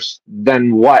worse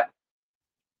than what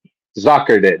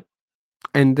Zucker did.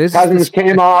 And this Cousins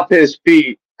came off his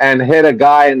feet and hit a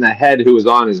guy in the head who was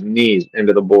on his knees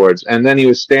into the boards. And then he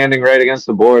was standing right against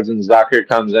the boards, and Zucker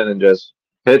comes in and just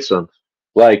hits him.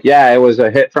 Like, yeah, it was a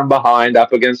hit from behind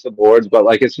up against the boards, but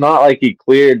like, it's not like he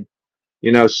cleared,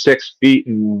 6 feet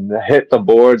and hit the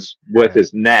boards with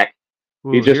his neck.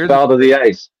 Ooh, he just fell to the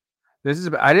ice. This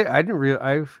is. I didn't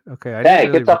realize.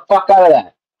 Get the fuck out of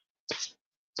that.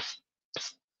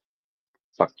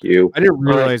 Fuck you. I didn't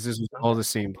realize this was all the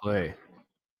same play.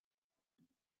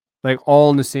 Like, all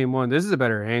in the same one. This is a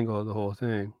better angle of the whole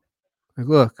thing. Like,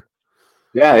 look.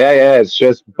 Yeah. It's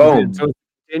just boom. So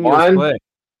it's 1, play.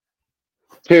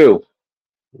 2.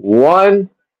 1,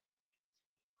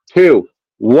 2.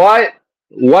 What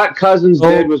Cousins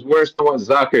did was worse than what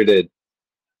Zucker did.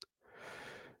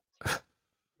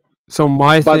 So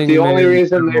my but thing, the only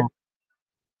reason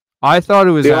I thought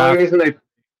it was the only reason they.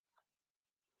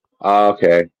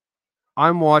 Okay.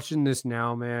 I'm watching this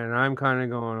now, man, and I'm kind of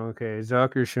going, okay,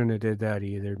 Zucker shouldn't have did that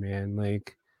either, man.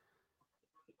 Like,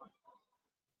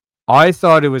 I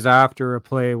thought it was after a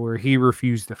play where he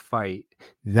refused to fight.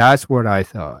 That's what I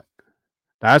thought.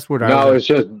 That's what No, it's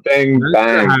just bang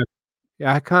bang.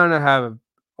 Yeah, I kind of have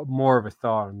more of a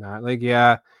thought on that. Like,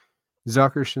 yeah.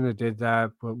 Zucker shouldn't have did that,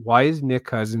 but why is Nick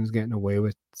Cousins getting away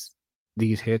with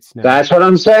these hits now? That's what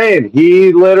I'm saying.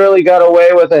 He literally got away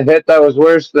with a hit that was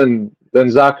worse than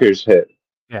Zucker's hit.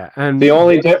 Yeah, and the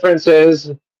only difference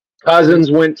is Cousins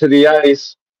went to the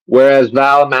ice, whereas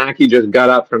Valimaki just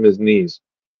got up from his knees.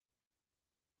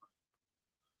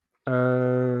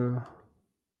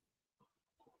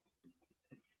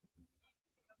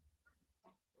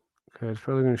 Okay, it's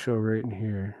probably going to show right in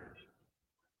here.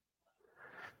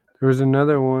 There was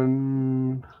another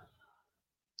one.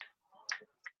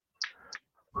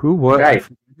 Who was? Right. I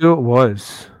forget who it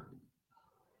was.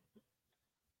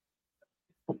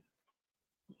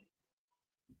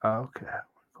 Okay,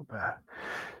 go back.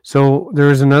 So there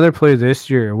was another play this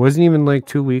year. It wasn't even like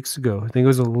 2 weeks ago. I think it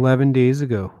was 11 days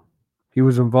ago. He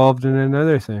was involved in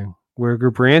another thing where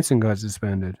Branson got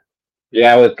suspended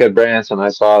Yeah, with Goodbranson, I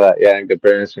saw that. Yeah, and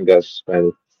Goodbranson got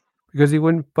suspended. because he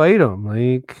wouldn't fight him.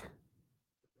 Like,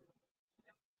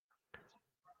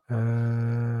 no.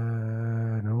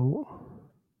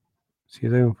 See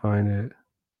if I can find it.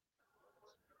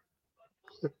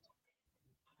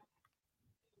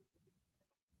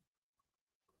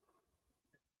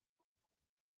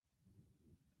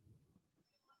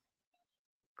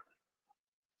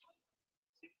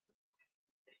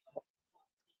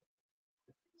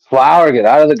 Flower, get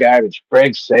out of the garbage.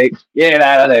 Freg's sake. Get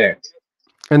out of there.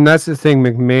 And that's the thing,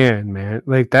 McMahon, man.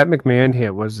 Like, that McMahon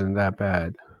hit wasn't that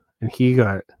bad. And he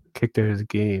got kicked out of the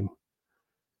game.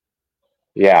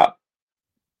 Yeah.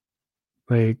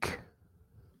 Like,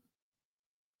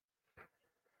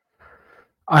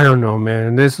 I don't know,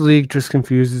 man. This league just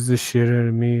confuses the shit out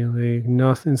of me. Like,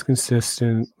 nothing's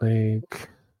consistent. Like,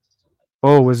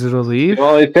 oh, was it a leave? The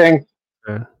only thing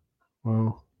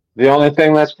Well, the only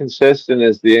thing that's consistent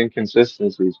is the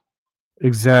inconsistencies.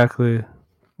 exactly.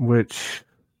 Which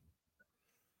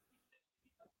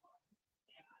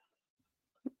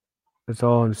that's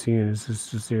all I'm seeing is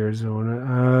just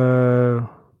Arizona.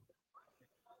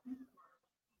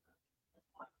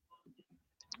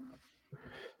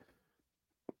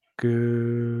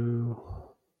 Go.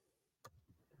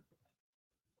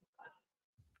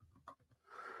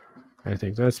 I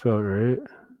think that's spelled right.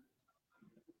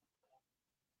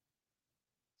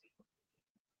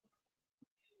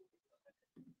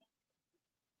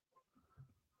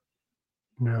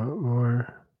 No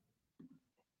more.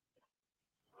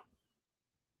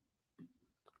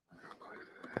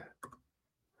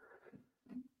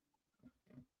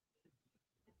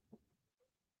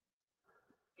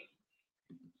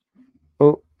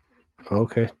 Oh,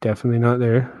 okay. Definitely not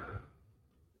there.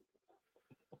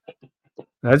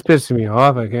 That's pissing me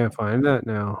off. I can't find that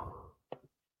now.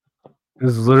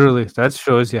 It's literally, that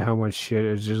shows you how much shit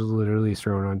is just literally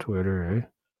thrown on Twitter, eh?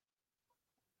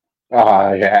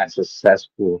 Oh, yeah, it's a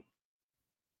cesspool.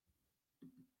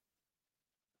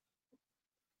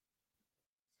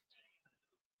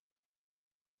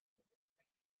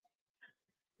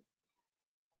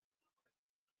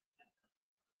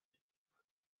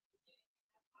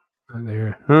 Not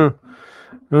there. Huh.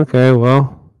 Okay,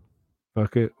 well,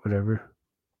 fuck it. Whatever.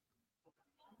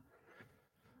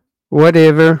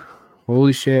 Whatever.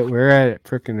 Holy shit, we're at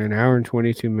freaking an hour and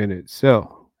 22 minutes.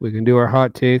 So we can do our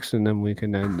hot takes and then we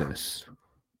can end this.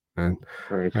 And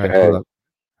Okay. all right, hold up.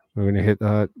 We're gonna hit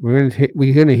the we're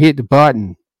gonna hit the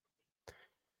button.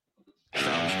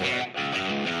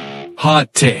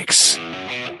 Hot takes.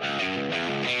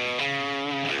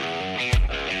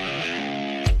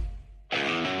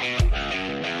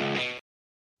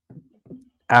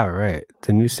 All right,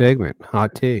 the new segment,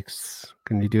 hot takes.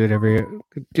 Can you do it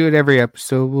every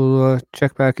episode? We'll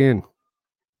check back in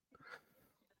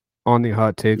on the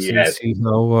hot takes and see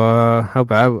how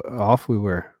bad off we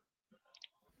were.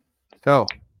 So,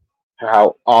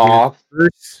 how off?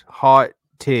 First hot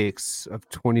takes of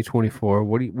 2024.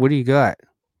 What do you got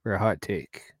for a hot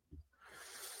take?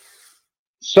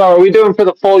 So, are we doing for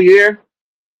the full year?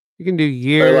 You can do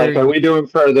year. Or are we doing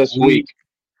for this week?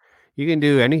 You can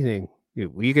do anything.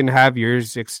 You can have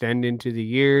yours extend into the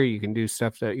year. You can do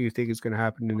stuff that you think is going to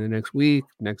happen in the next week,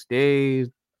 next day,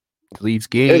 Leafs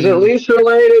game. Is it Leafs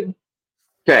related?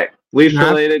 Okay, Leafs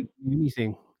related.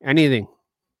 Anything.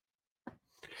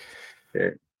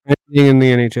 Okay. Anything in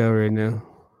the NHL right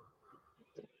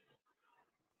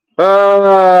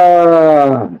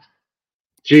now.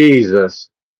 Jesus.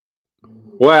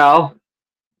 Well,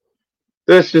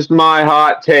 this is my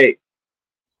hot take.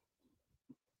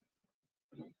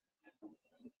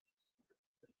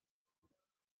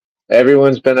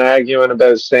 Everyone's been arguing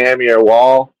about Sammy or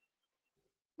Wall,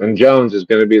 and Jones is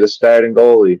going to be the starting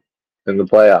goalie in the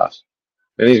playoffs.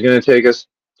 And he's going to take us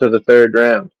to the third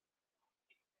round.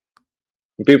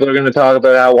 And people are going to talk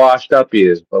about how washed up he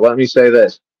is. But let me say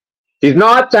this. He's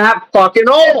not that fucking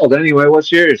old. Anyway, what's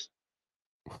yours?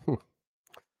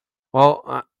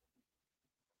 Well,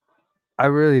 I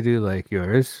really do like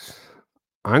yours.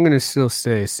 I'm going to still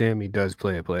say Sammy does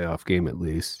play a playoff game at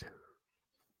least.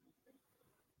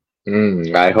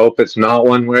 I hope it's not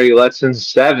one where he lets in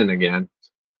 7 again.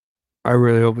 I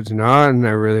really hope it's not, and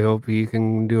I really hope he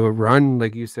can do a run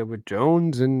like you said with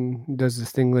Jones and does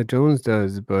this thing that Jones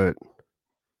does. But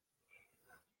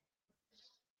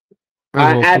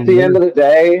at the end of the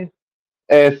day,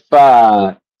 if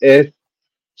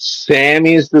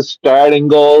Sammy's the starting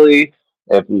goalie,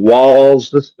 if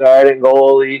Wall's the starting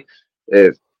goalie,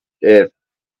 if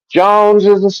Jones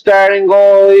is the starting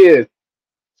goalie, if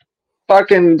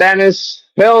fucking Dennis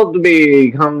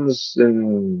Hildeby comes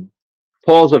and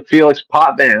pulls a Felix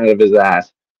Potvin out of his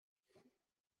ass,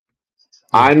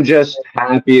 I'm just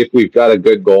happy if we've got a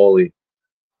good goalie.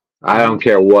 I don't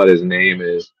care what his name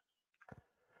is.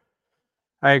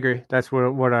 I agree. That's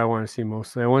what I want to see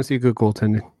mostly. I want to see good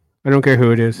goaltending. I don't care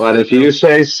who it is. But if you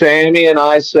say Sammy and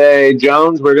I say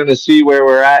Jones, we're going to see where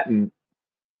we're at in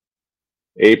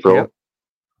April.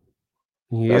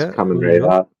 Yeah, that's coming right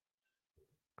up.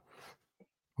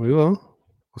 We will.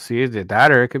 We'll see if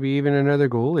that, or it could be even another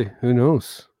goalie. Who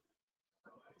knows?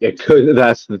 It could.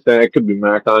 That's the thing. It could be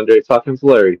Marc-Andre fucking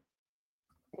Fleury.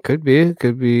 Could be. It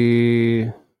could be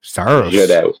Saros.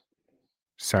 Get out.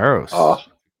 Saros. Oh.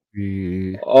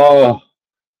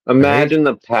 Imagine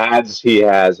the pads he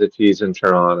has if he's in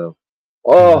Toronto.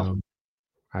 Oh.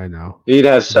 I know. He'd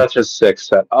have such a sick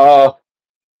set. Oh.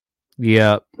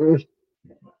 Yeah.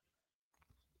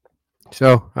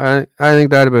 So I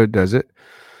think that about does it.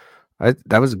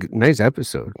 That was a nice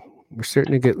episode. We're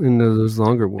starting to get into those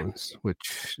longer ones,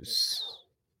 which is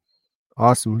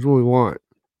awesome. It's what we want.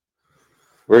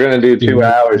 We're going to do 2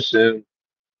 hours soon.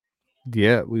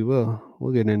 Yeah, we will.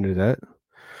 We'll get into that.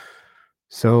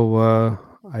 So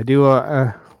I do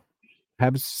have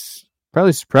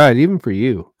probably surprise even for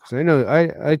you, because I know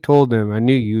I told them I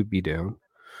knew you'd be down.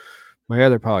 My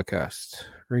other podcast,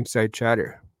 Ringside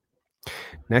Chatter.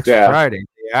 Next Friday,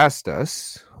 they asked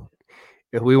us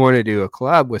if we want to do a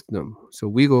collab with them. So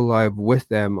we go live with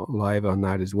them live on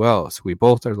that as well. So we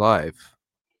both are live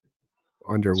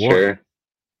under one. Sure.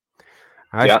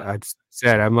 I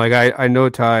said, I'm like, I know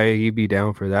Ty, he'd be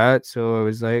down for that. So I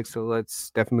was like, so let's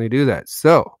definitely do that.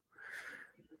 So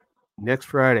next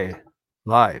Friday,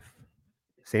 live,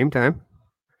 same time,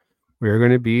 we're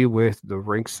going to be with the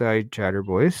Ringside Chatter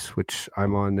Boys, which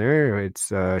I'm on there. It's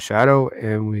Shadow,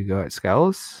 and we got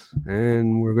Scalus,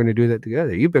 and we're going to do that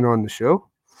together. You've been on the show.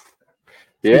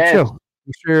 Yeah.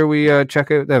 Make sure we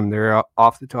check out them. They're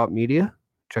Off the Top Media.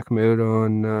 Check them out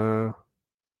on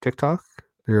TikTok.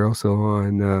 They're also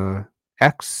on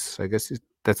X. I guess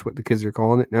that's what the kids are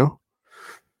calling it now.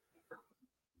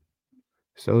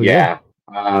 So, yeah.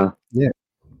 No,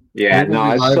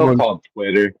 it's still called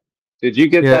Twitter. Did you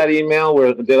get that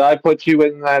email? Did I put you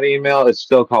in that email? It's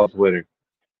still called Twitter.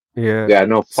 Yeah. Yeah,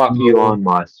 no, fuck Elon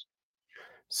Musk.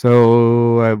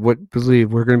 So I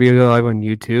believe we're going to be live on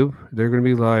YouTube. They're going to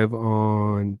be live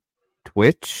on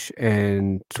Twitch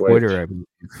and Twitter, I believe.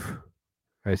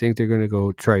 I think they're going to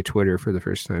go try Twitter for the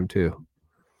first time, too.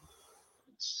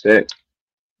 Sick.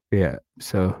 Yeah,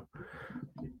 so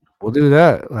we'll do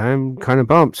that. I'm kind of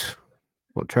pumped.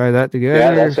 We'll try that together.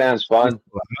 Yeah, that sounds fun.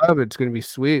 It's going to be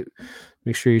sweet.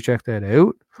 Make sure you check that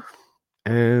out.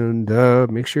 And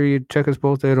make sure you check us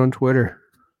both out on Twitter.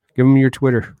 Give them your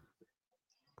Twitter.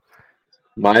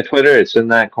 My Twitter, it's in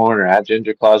that corner, at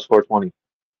GingerClaus420.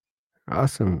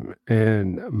 Awesome.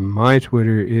 And my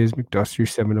Twitter is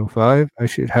McDuster705. I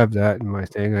should have that in my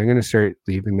thing. I'm going to start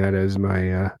leaving that as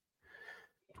my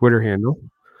Twitter handle.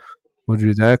 We'll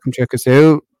do that. Come check us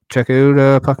out. Check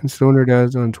out Puck and Stoner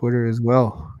Dads on Twitter as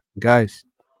well. Guys,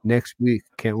 next week.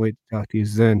 Can't wait to talk to you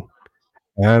then.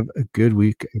 Have a good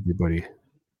week, everybody.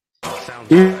 Sounds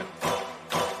good.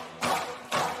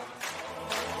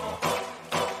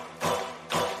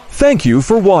 Thank you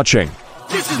for watching.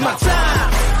 This is my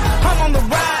time. I'm on the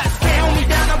rise. Can't hold me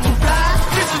down, I will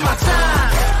fly. This is my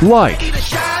time. Like, Need a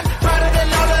shine brighter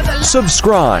than all of the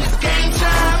subscribe,